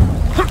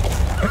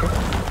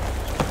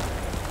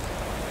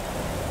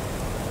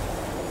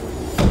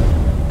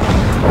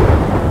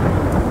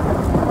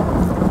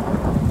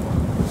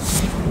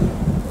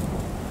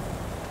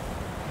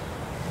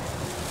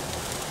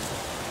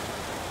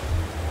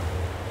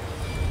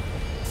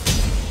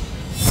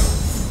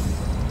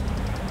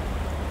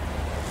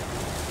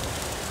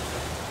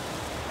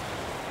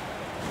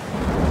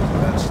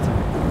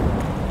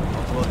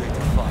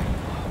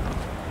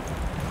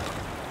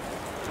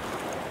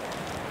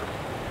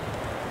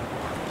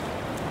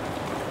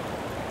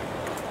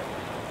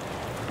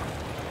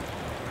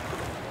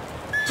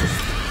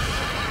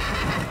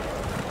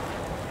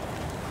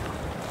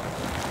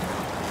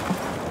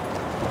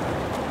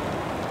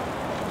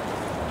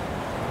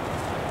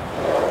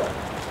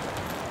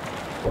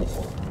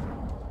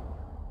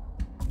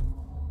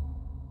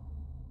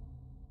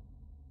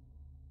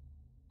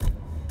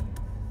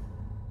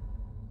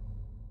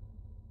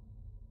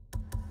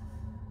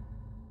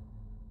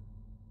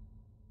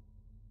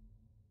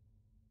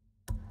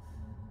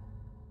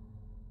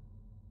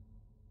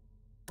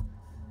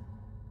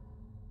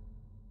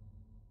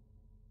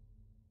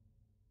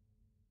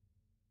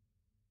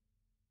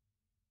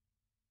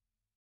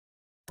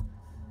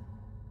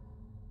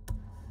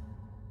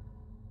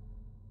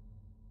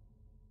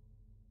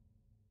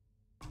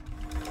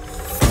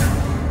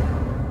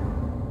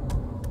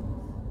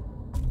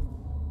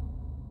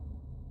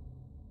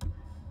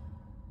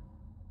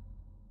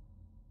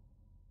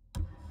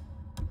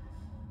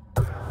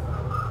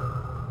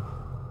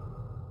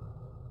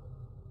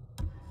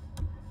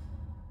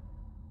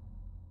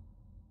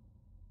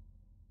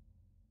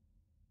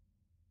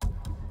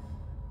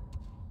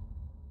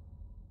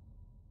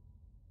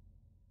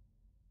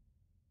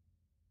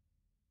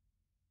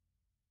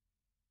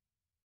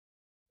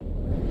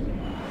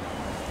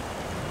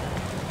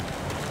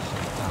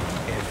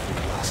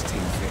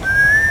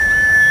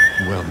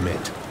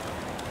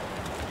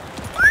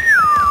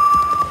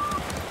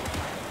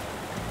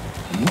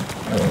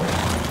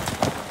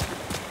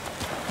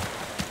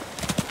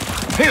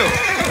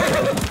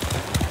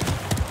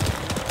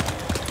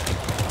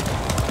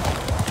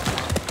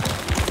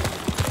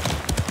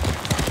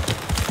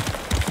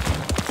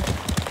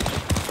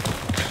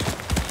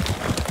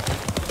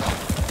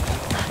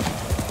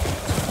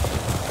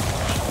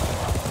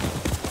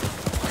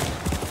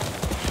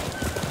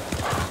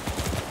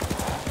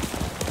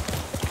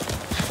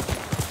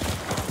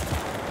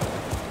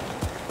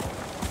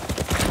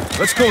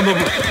 Let's go, Nobu.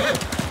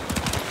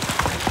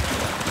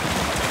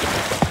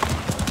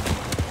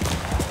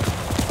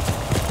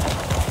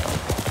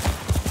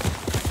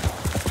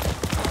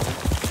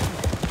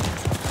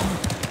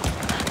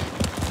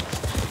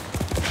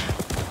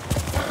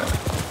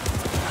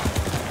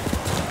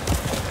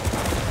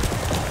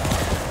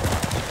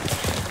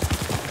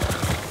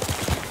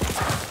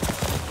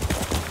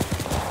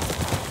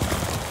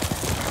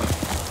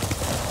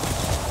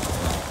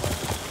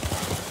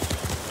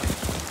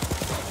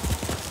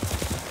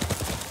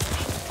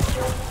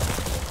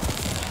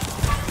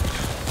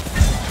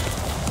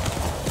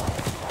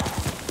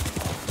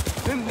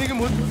 네가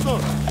못 써.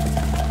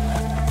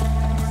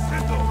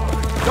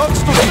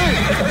 여기서 또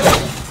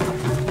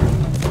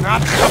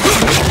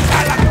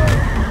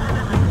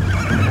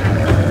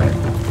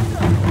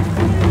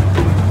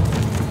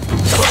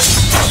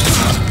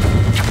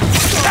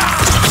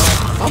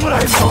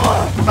사무라이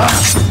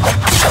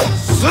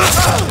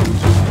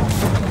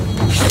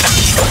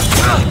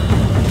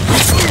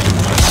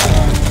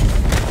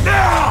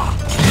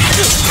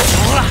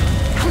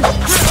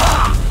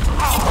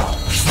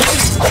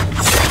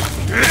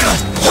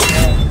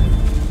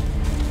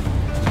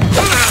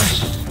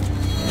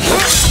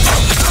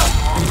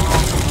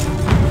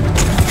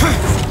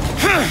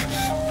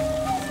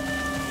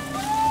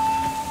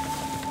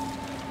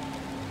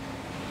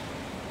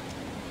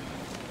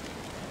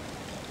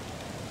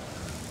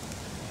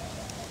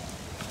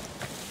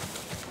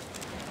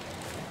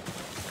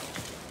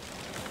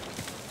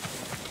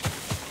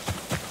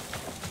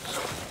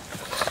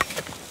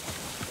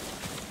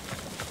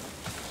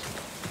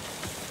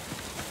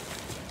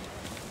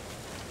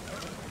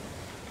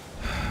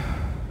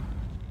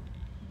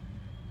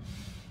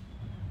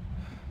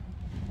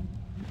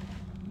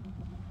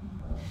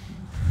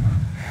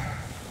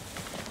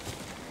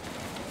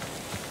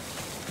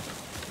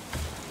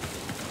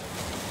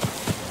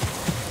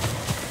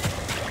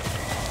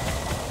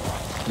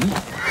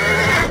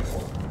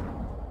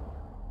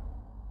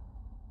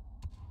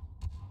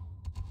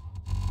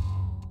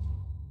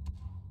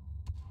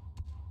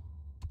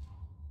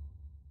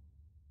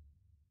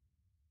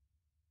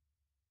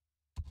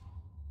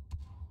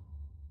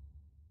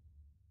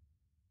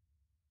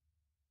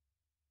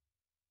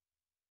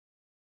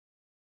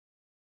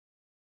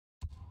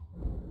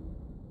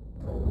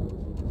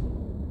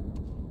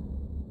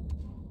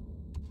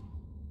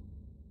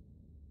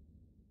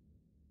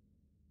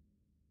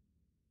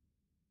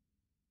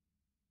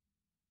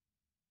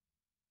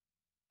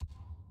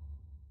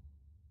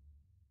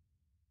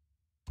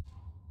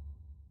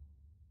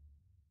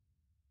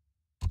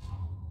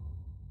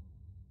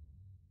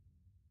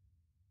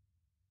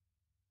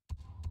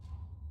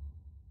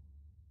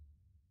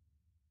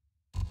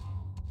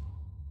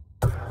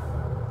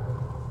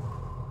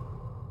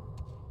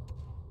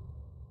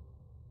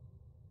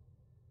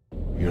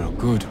You're a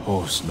good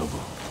horse, Nobu.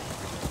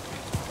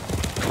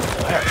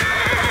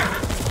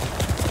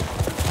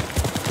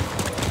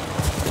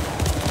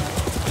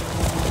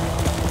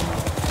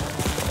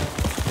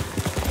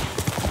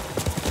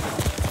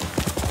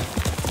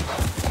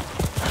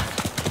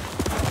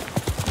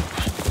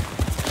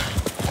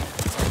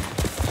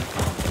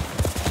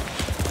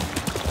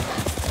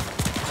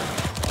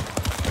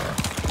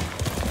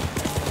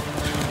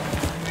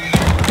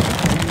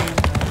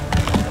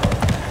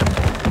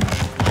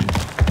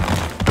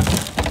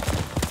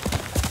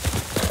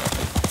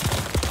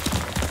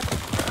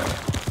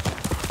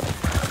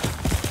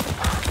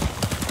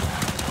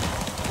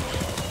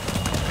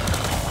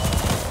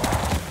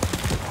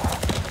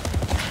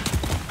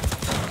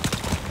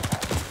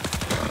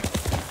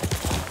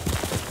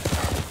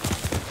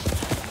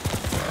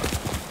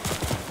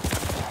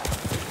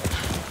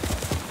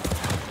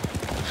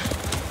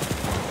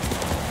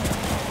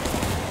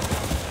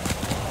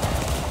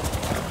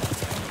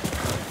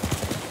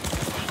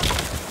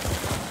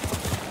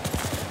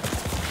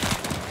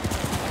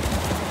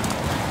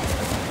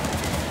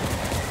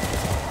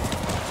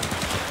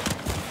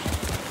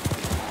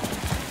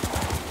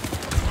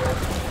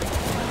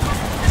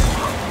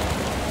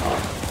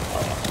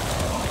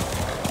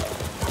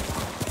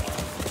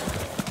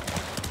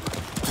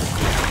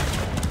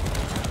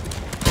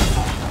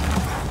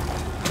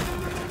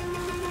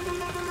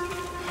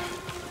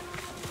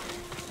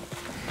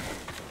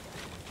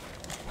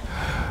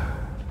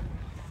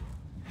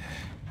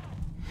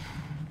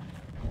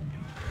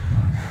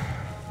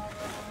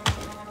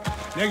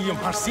 Legion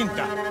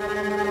Parsinta.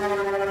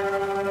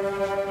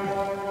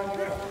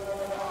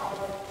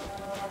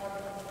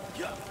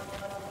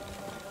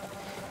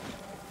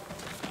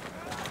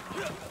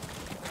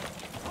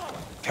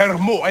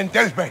 Termo en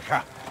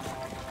Delbeca.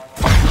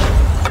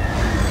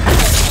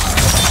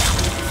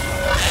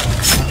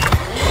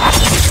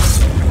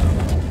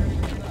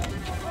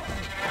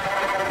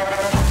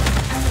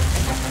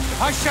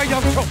 Hasha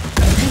Yamto.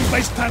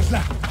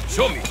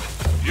 Show me.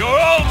 You're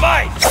all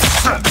mine.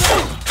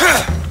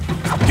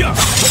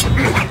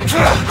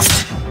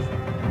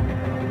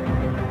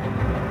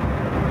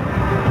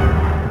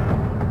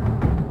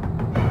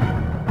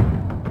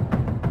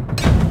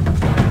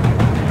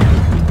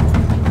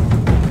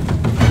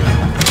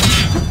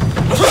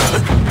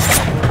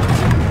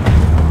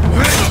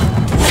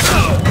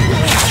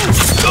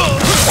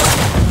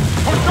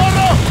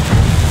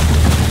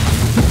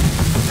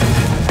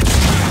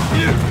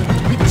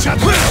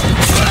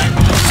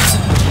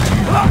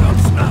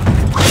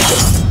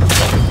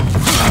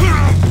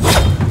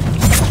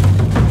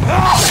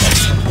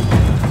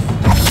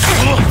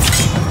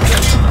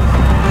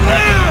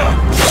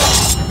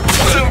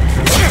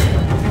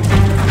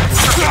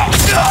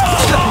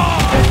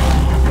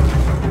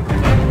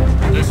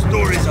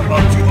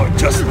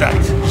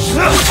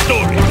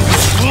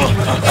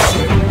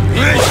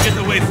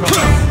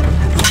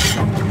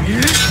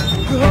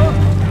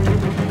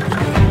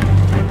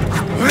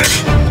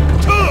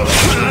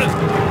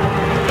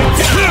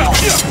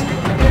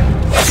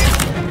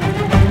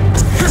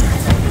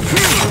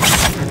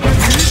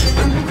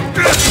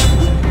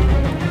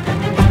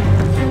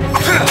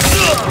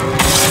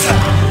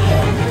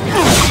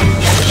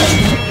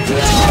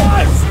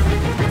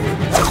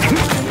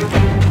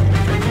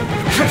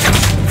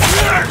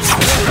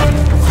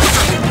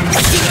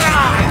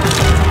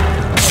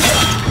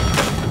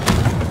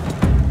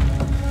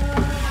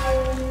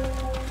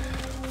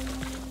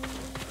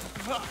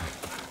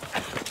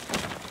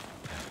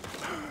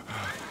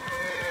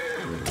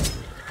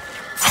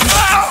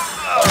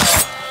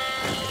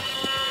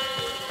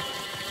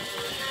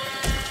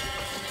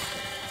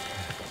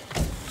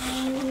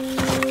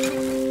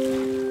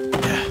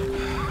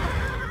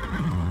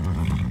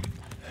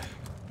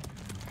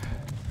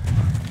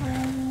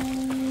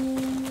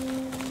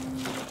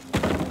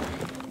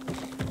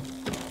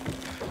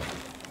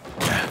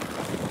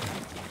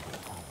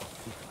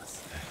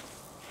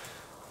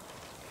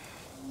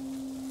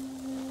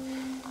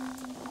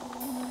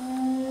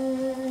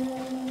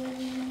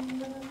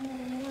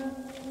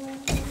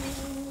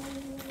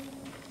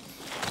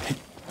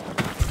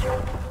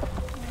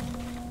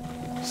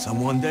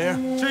 Someone there?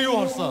 Who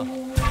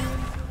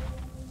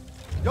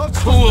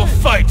will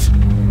fight?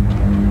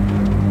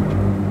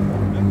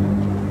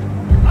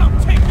 I'll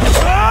take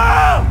this.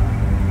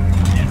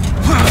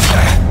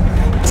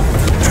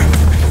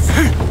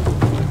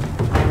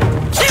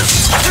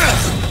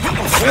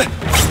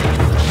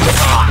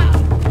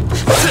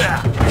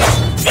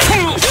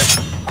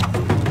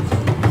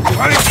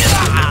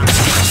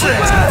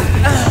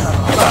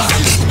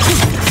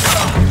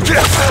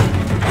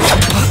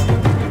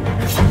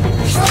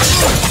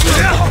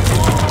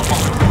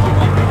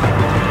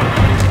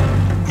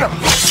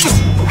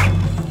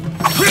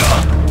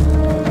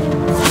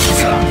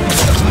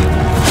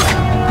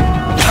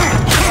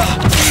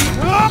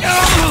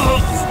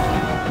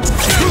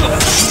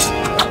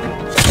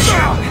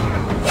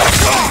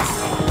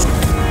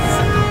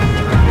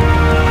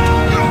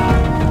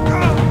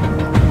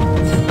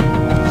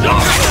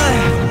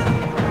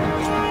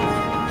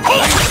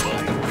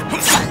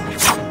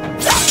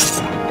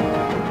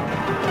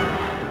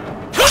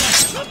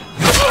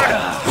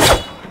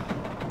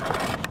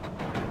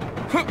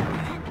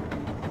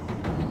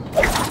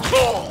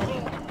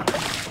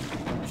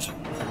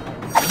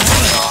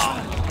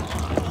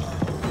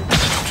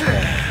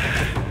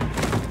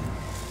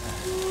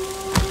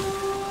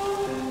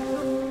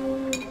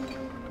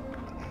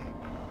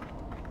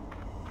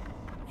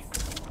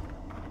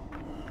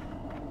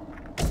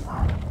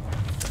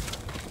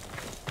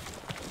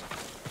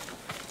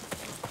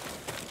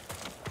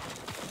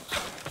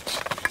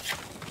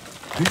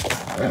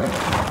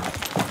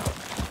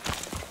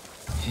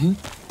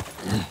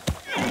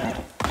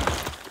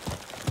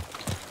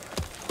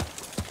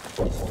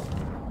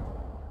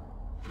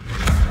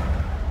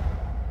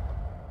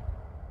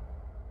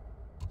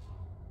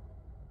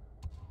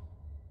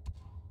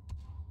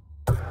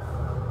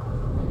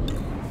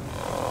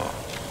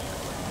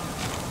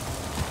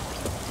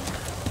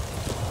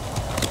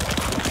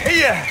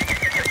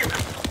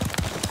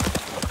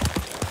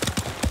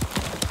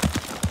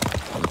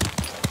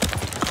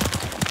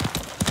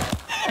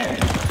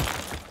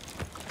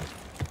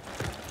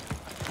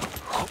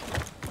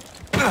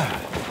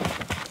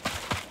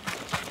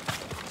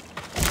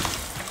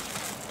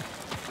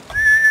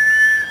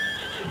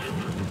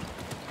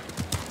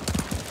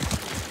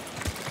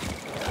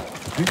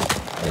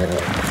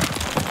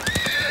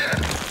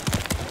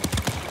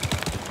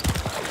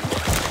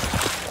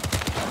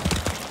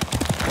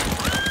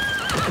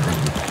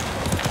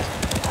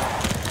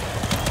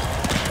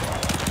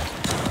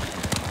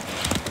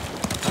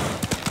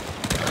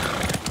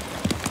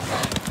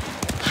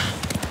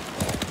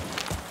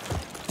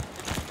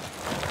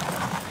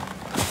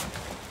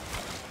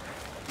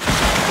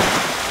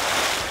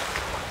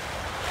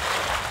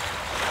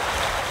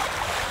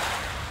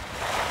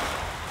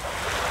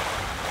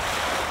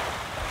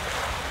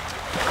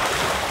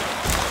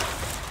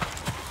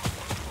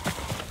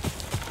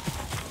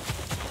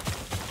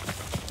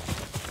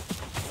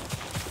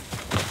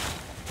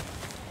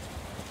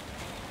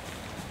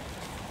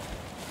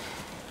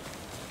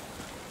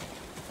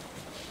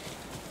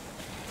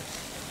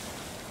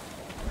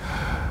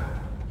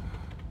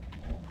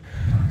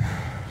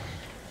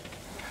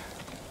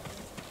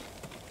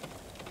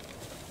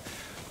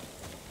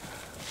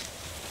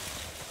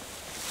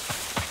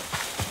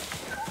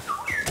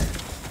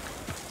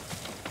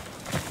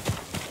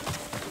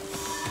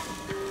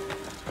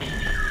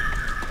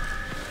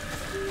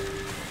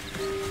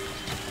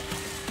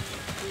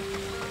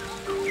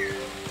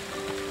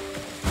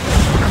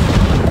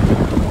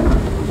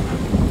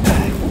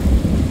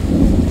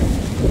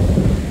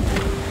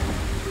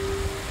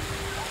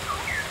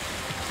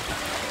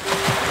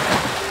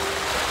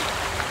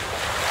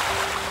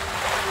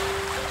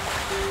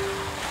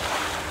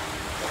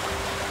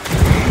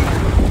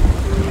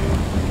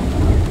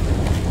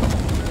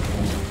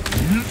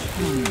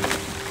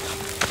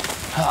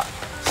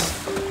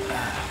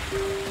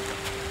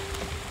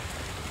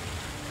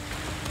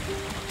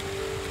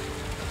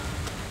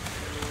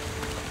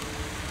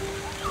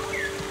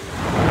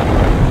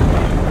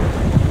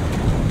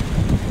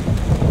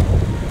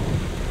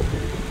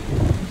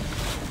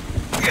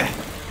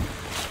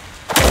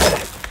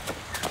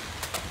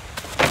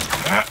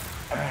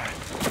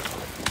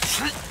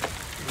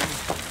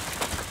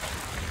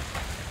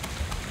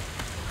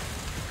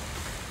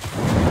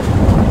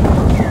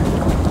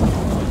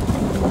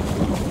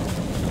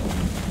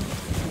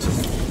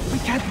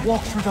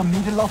 Walk through the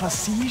middle of a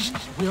siege?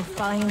 We'll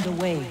find a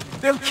way.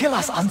 They'll kill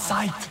us on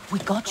sight. We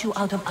got you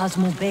out of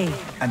Asmo Bay.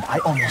 And I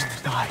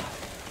almost died.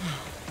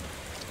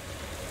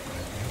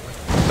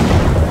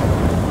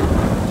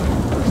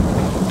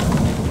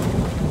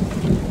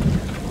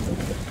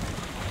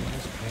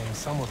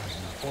 Samurais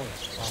in the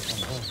forest far from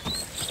home.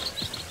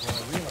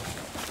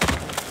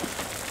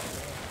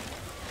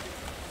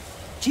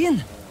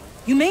 Jin,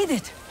 you made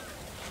it.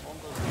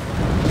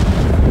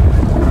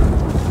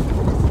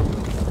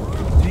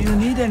 Do you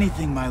need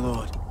anything, my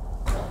lord?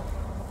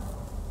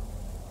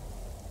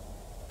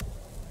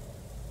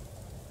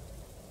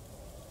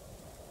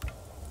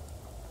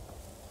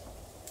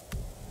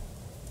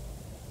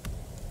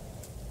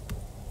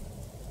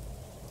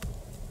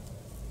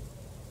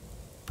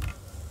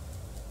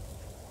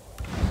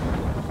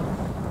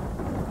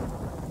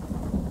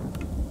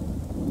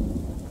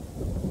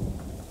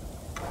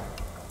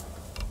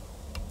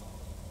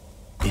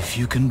 If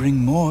you can bring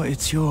more,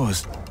 it's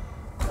yours.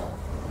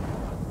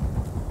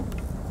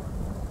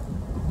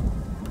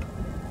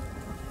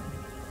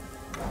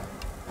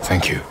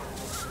 Thank you.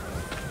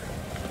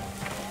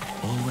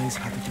 Always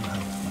happy to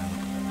help, my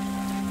lord.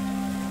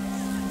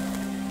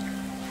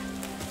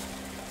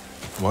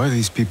 Why are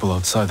these people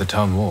outside the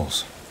town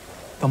walls?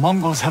 The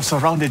Mongols have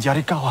surrounded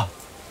Yarikawa.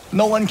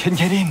 No one can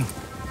get in.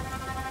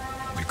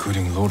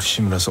 Recruiting Lord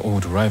Shimura's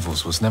old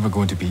rivals was never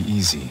going to be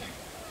easy.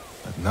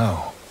 But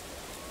now...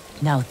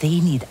 Now they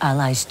need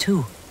allies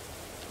too.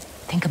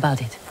 Think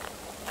about it.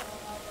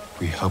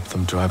 we help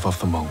them drive off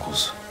the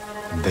Mongols,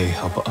 and they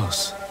help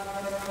us.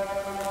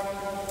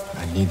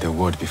 I need their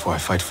word before I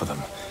fight for them.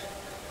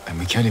 And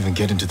we can't even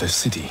get into their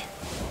city.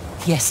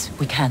 Yes,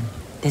 we can.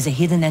 There's a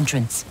hidden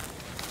entrance.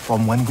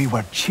 From when we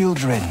were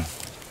children.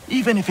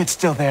 Even if it's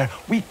still there,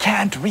 we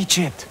can't reach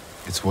it.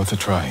 It's worth a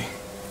try.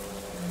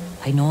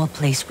 I know a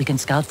place we can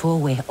scout for a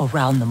way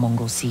around the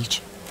Mongol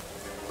siege.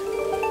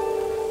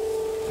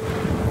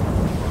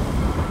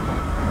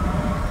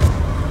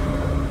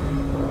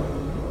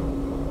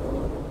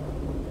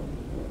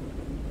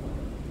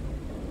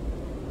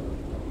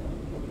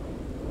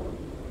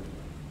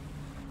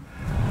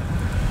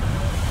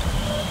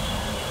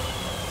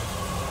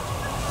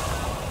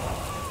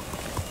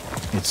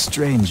 It's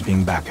strange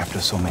being back after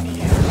so many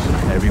years.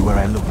 Everywhere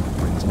I look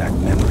brings back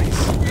memories.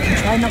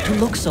 Try not to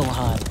look so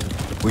hard.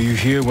 Were you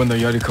here when the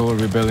Yarikawa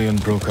rebellion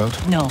broke out?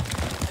 No.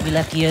 We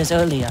left years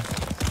earlier,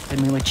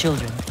 when we were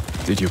children.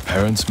 Did your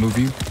parents move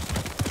you?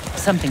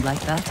 Something like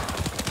that.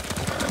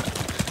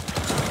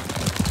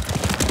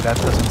 That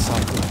doesn't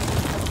sound good.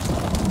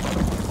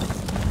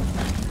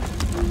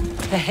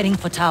 They're heading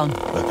for town.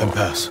 Let them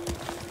pass.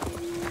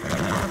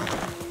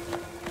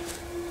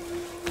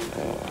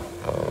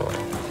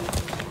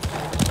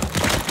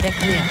 They're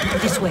clear.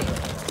 This way.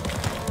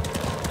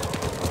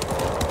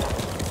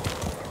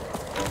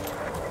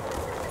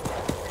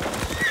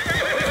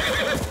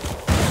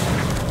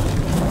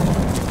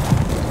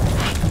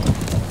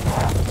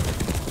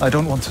 I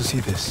don't want to see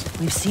this.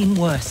 We've seen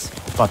worse.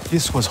 But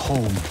this was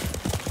home.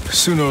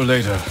 Sooner or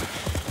later,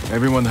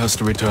 everyone has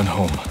to return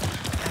home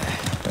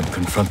and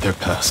confront their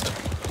past.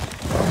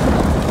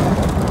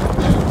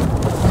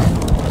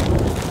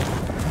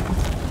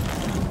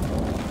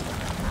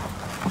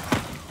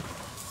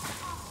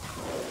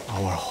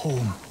 Our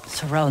home.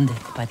 Surrounded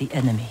by the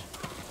enemy.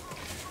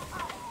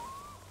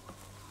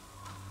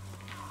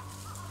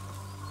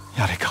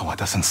 Yarikawa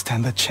doesn't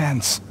stand a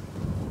chance.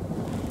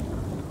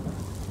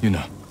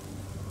 Yuna,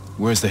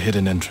 where's the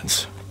hidden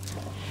entrance?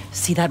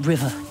 See that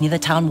river near the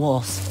town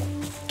walls?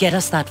 Get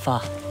us that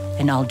far,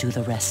 and I'll do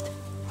the rest.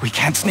 We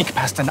can't sneak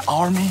past an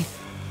army.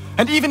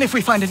 And even if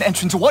we find an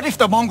entrance, what if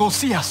the Mongols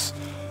see us?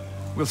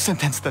 We'll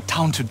sentence the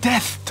town to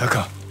death.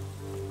 Taka,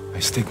 I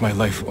stake my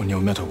life on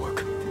your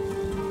metalwork.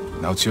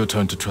 Now it's your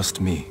turn to trust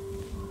me.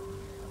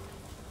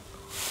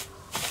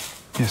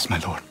 Yes, my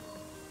lord.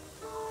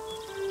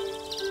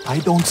 I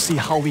don't see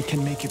how we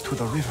can make it to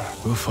the river.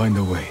 We'll find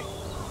a way.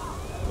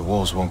 The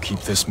walls won't keep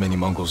this many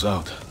Mongols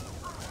out.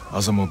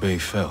 Azamo Bay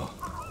fell.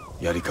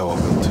 Yarikawa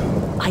will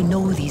too. I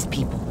know these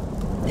people.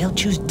 They'll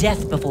choose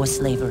death before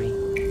slavery.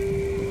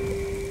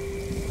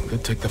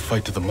 Could take the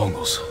fight to the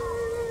Mongols.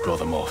 Draw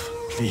them off.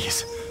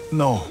 Please,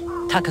 no.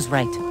 Taka's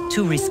right.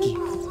 Too risky.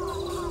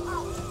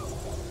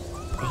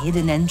 The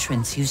hidden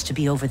entrance used to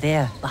be over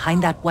there,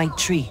 behind that white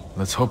tree.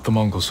 Let's hope the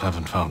Mongols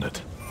haven't found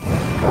it.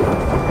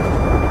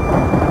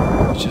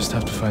 We just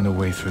have to find a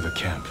way through the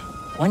camp.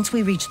 Once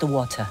we reach the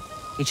water,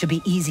 it should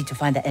be easy to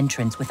find the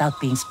entrance without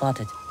being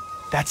spotted.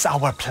 That's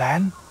our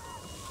plan?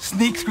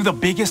 Sneak through the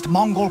biggest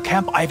Mongol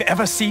camp I've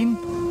ever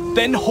seen?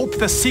 Then hope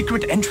the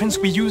secret entrance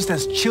we used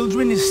as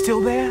children is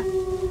still there?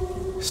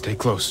 Stay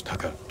close,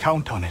 Taka.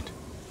 Count on it.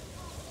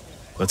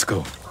 Let's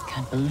go.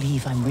 Can't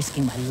believe I'm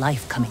risking my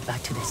life coming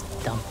back to this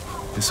dump.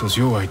 This was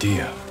your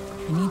idea.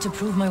 I need to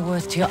prove my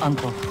worth to your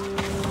uncle.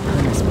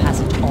 Earn us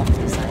passage off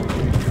this island.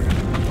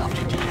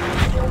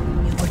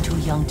 You were too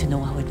young to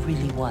know how it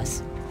really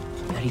was.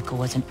 Yarikawa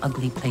was an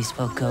ugly place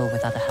for a girl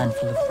without a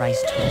handful of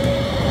rice to eat.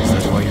 Is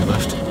that why you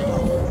left?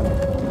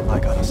 I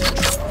got us.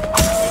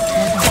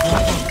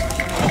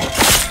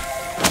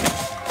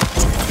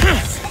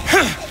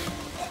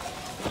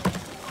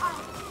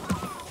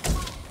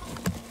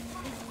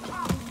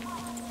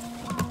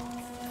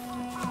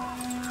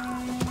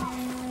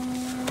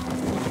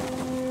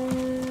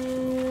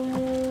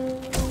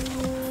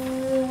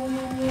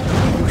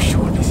 You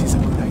sure this is a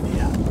good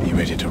idea? Be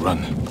ready to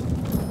run.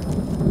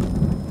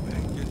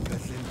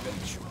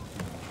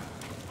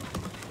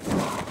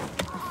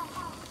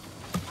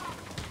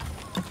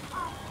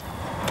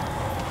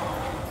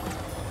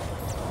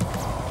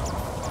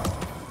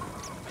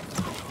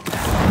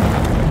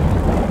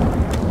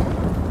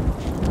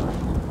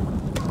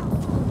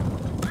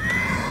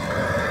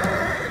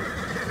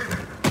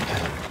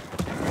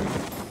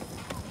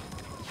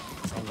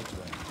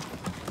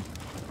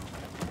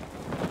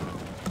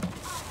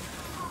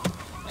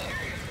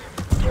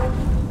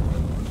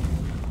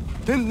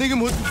 걘 내게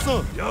못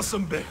줬어.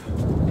 야선배.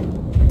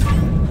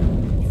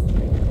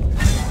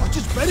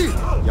 어쩌지 Ready?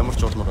 Ямар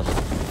ч удмаар байна.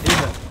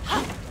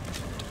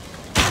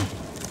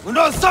 We're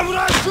not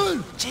samurai!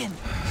 Jin,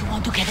 you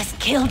want to get us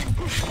killed?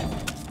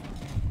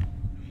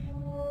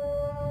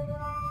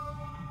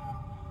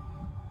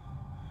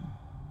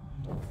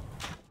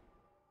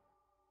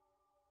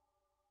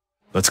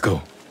 Let's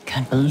go.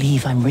 Can't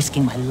believe I'm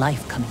risking my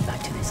life coming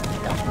back to this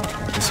dump.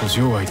 This was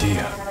your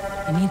idea.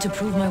 I need to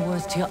prove my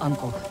worth to your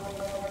uncle.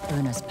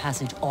 Earn us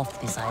passage off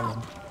this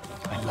island.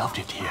 I loved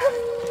it here.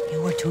 You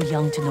were too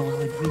young to know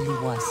how it really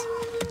was.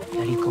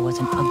 Jericho was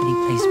an ugly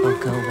place for a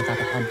girl without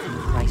a handful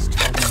of rice to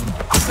her name.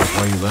 Is that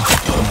why you left?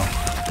 No.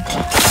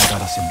 I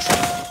got us in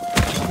trouble.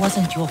 It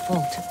wasn't your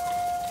fault.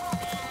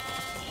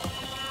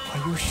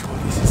 Are you sure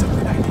this is a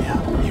good idea?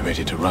 You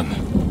ready to run?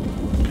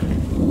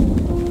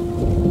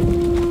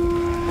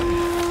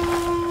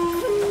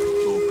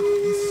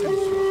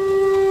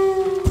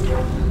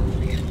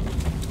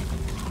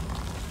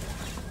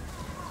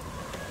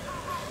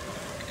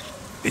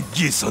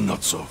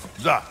 Dishonorable.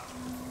 Za.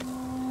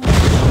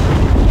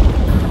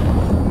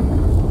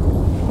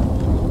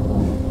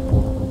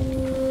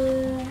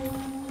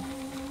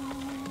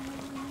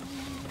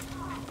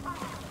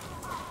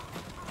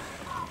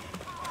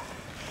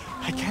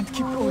 I can't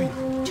keep going.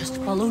 Just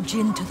follow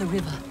Jin to the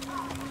river.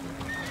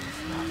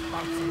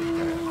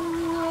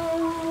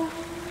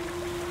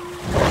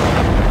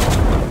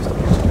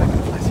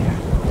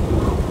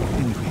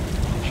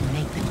 And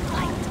make them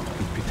fight.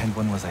 We pretend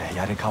one was a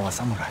Yarikawa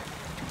samurai.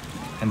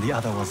 And the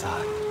other was a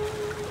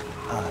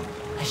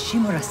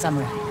Shimura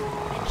samurai.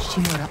 And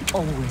Shimura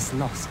always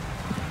lost.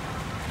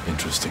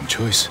 Interesting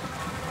choice.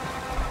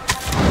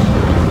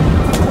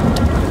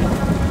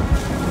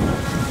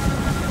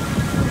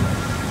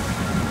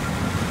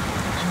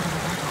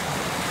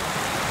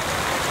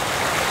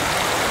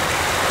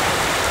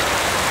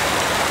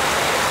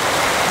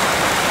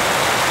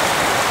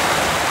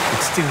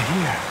 It's still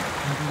here.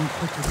 And being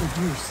put to good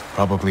use.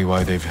 Probably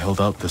why they've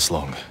held out this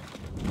long.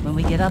 When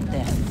we get up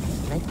there,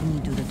 let me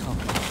do the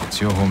talking. It's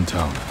your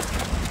hometown.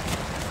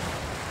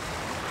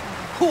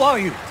 Who are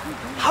you?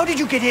 How did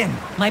you get in?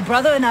 My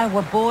brother and I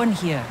were born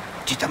here.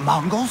 Did the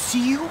Mongols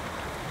see you?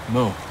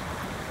 No,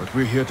 but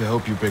we're here to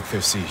help you break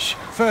their siege.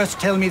 First,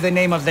 tell me the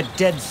name of the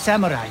dead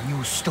samurai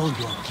you stole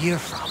your gear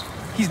from.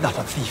 He's not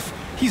a thief.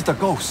 He's the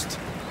ghost.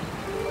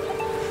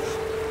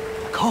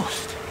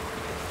 Ghost?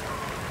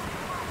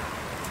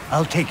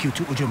 I'll take you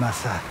to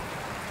Ujimasa.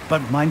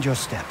 But mind your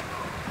step.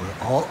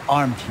 We're all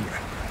armed here.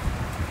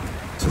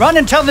 Run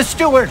and tell the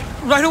steward!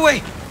 Right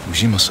away!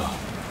 Ujimasa.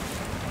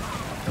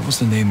 That was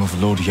the name of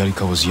Lord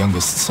Yarikawa's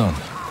youngest son.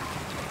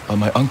 But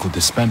my uncle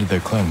disbanded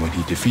their clan when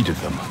he defeated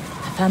them.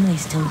 The family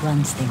still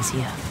runs things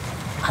here.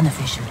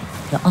 Unofficially.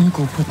 Your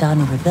uncle put down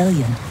a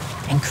rebellion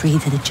and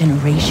created a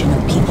generation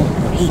of people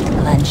who hate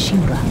Clan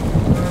Shimura.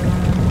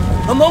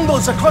 The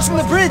Mongols are crossing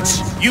the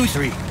bridge! You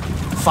three,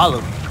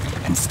 follow me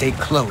and stay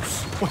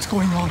close. What's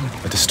going on?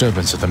 A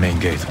disturbance at the main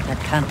gate. That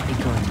can't be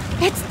good.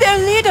 It's their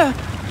leader!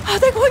 Are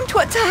they going to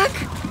attack?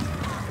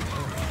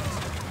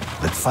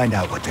 Let's find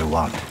out what they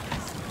want.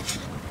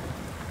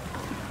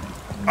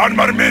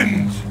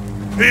 Armarmint,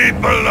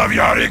 people of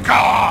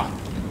Yarikawa!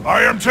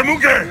 I am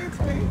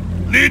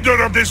Temuge,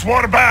 leader of this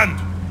war band.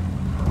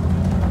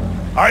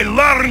 I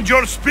learned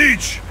your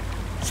speech,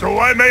 so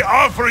I may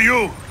offer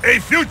you a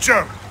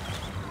future.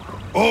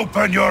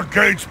 Open your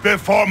gates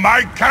before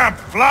my camp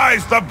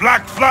flies the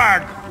black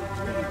flag,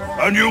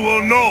 and you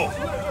will know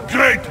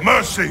great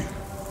mercy.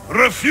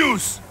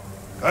 Refuse,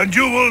 and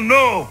you will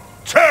know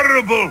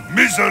terrible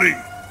misery.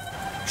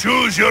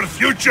 Choose your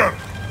future,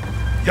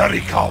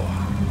 Yarikawa.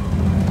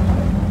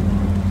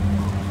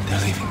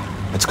 They're leaving.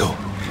 Let's go.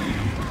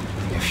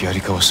 If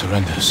Yarikawa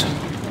surrenders,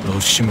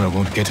 Lord Shimura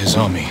won't get his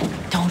army.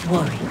 Don't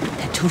worry.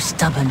 They're too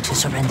stubborn to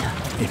surrender.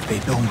 If they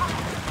don't,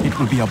 it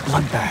will be a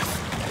bloodbath.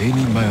 They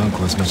need my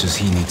uncle as much as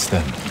he needs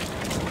them.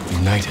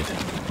 United,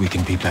 we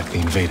can beat back the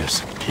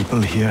invaders. People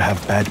here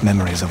have bad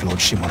memories of Lord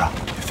Shimura.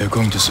 If they're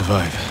going to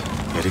survive,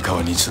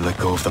 Yarikawa needs to let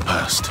go of the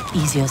past.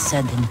 Easier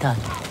said than done.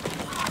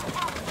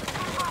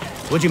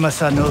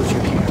 Ujimasa knows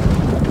you're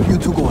here. You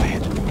two go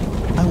ahead.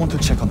 I want to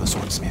check on the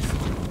swordsmith.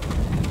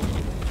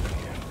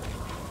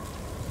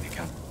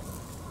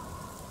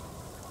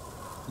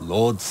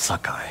 Lord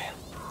Sakai.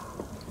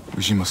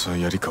 Ujimasa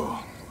Yarikawa.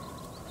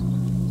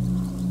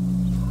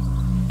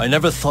 I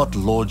never thought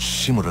Lord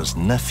Shimura's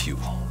nephew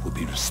would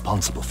be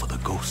responsible for the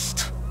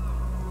ghost.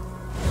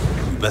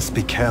 You best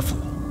be careful,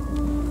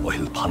 or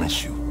he'll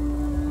punish you.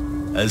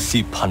 As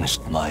he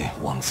punished my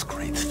once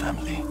great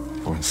family.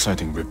 For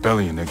inciting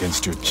rebellion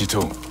against your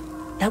Jito.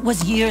 That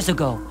was years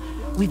ago.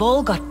 We've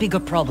all got bigger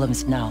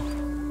problems now.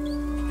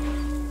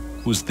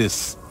 Who's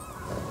this?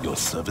 Your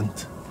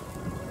servant?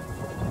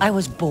 I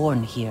was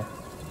born here.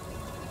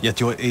 Yet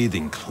you're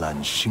aiding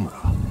Clan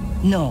Shimura.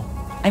 No,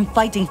 I'm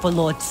fighting for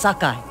Lord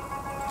Sakai.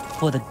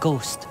 For the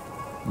ghost.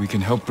 We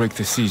can help break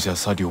the siege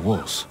outside your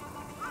walls.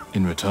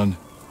 In return,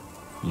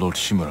 Lord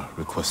Shimura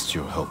requests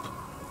your help.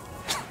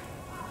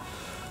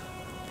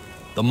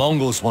 The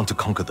Mongols want to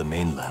conquer the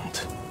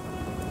mainland.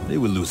 They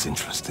will lose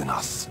interest in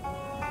us.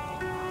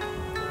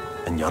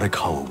 and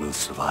Yarikawa will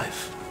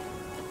survive.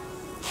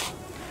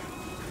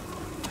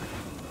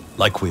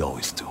 Like we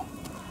always do.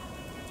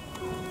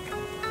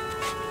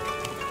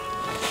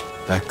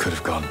 That could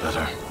have gone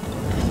better.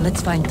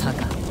 Let's find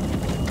Taka.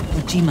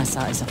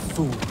 Ujimasa is a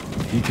fool.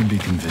 He can be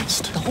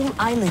convinced. The whole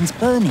island's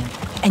burning,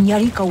 and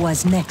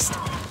Yarikawa's next.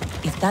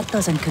 If that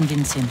doesn't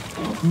convince him,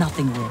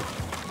 nothing will.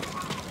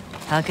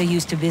 Taka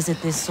used to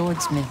visit this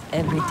swordsmith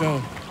every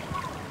day.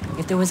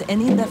 If there was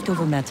any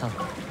leftover metal,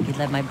 he'd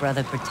let my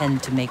brother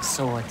pretend to make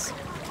swords.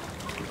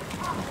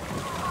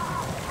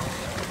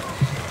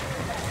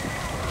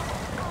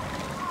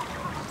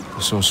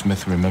 The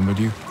swordsmith remembered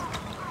you?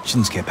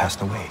 Shinsuke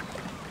passed away.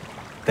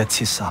 That's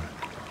his son.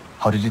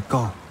 How did it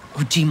go?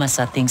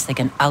 Ujimasa thinks they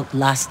can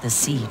outlast the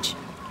siege.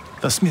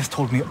 The smith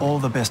told me all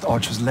the best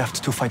archers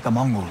left to fight the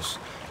Mongols,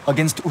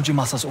 against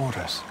Ujimasa's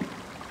orders.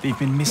 They've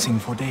been missing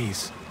for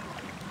days.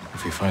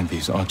 If we find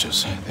these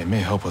archers, they may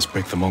help us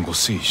break the Mongol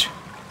siege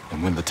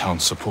and win the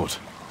town's support.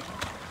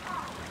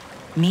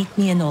 Meet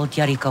me in old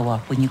Yarikawa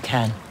when you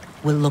can.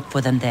 We'll look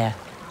for them there.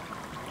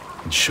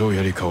 And show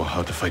Yarikawa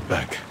how to fight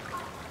back.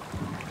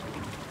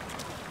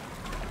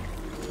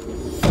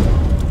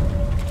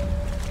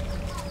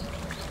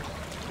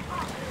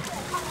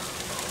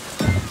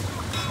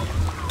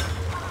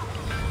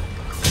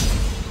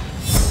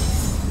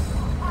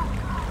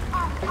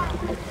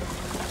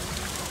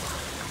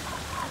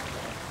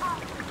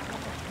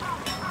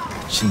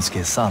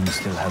 Shinsuke's son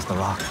still has the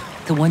rock.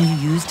 The one you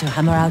used to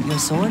hammer out your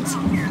swords?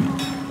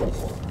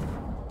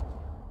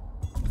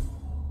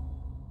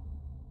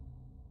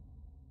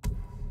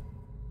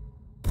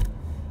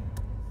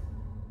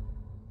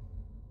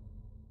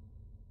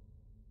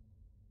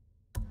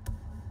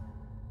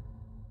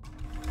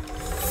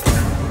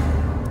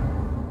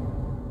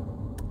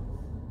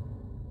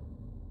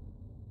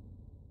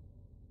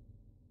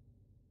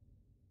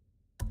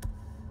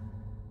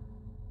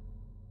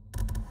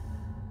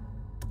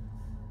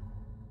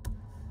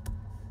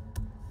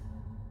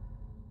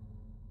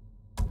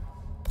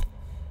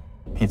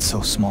 It's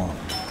so small.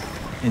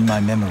 In my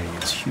memory,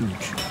 it's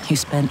huge. You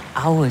spent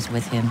hours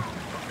with him.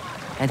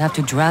 I'd have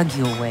to drag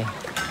you away.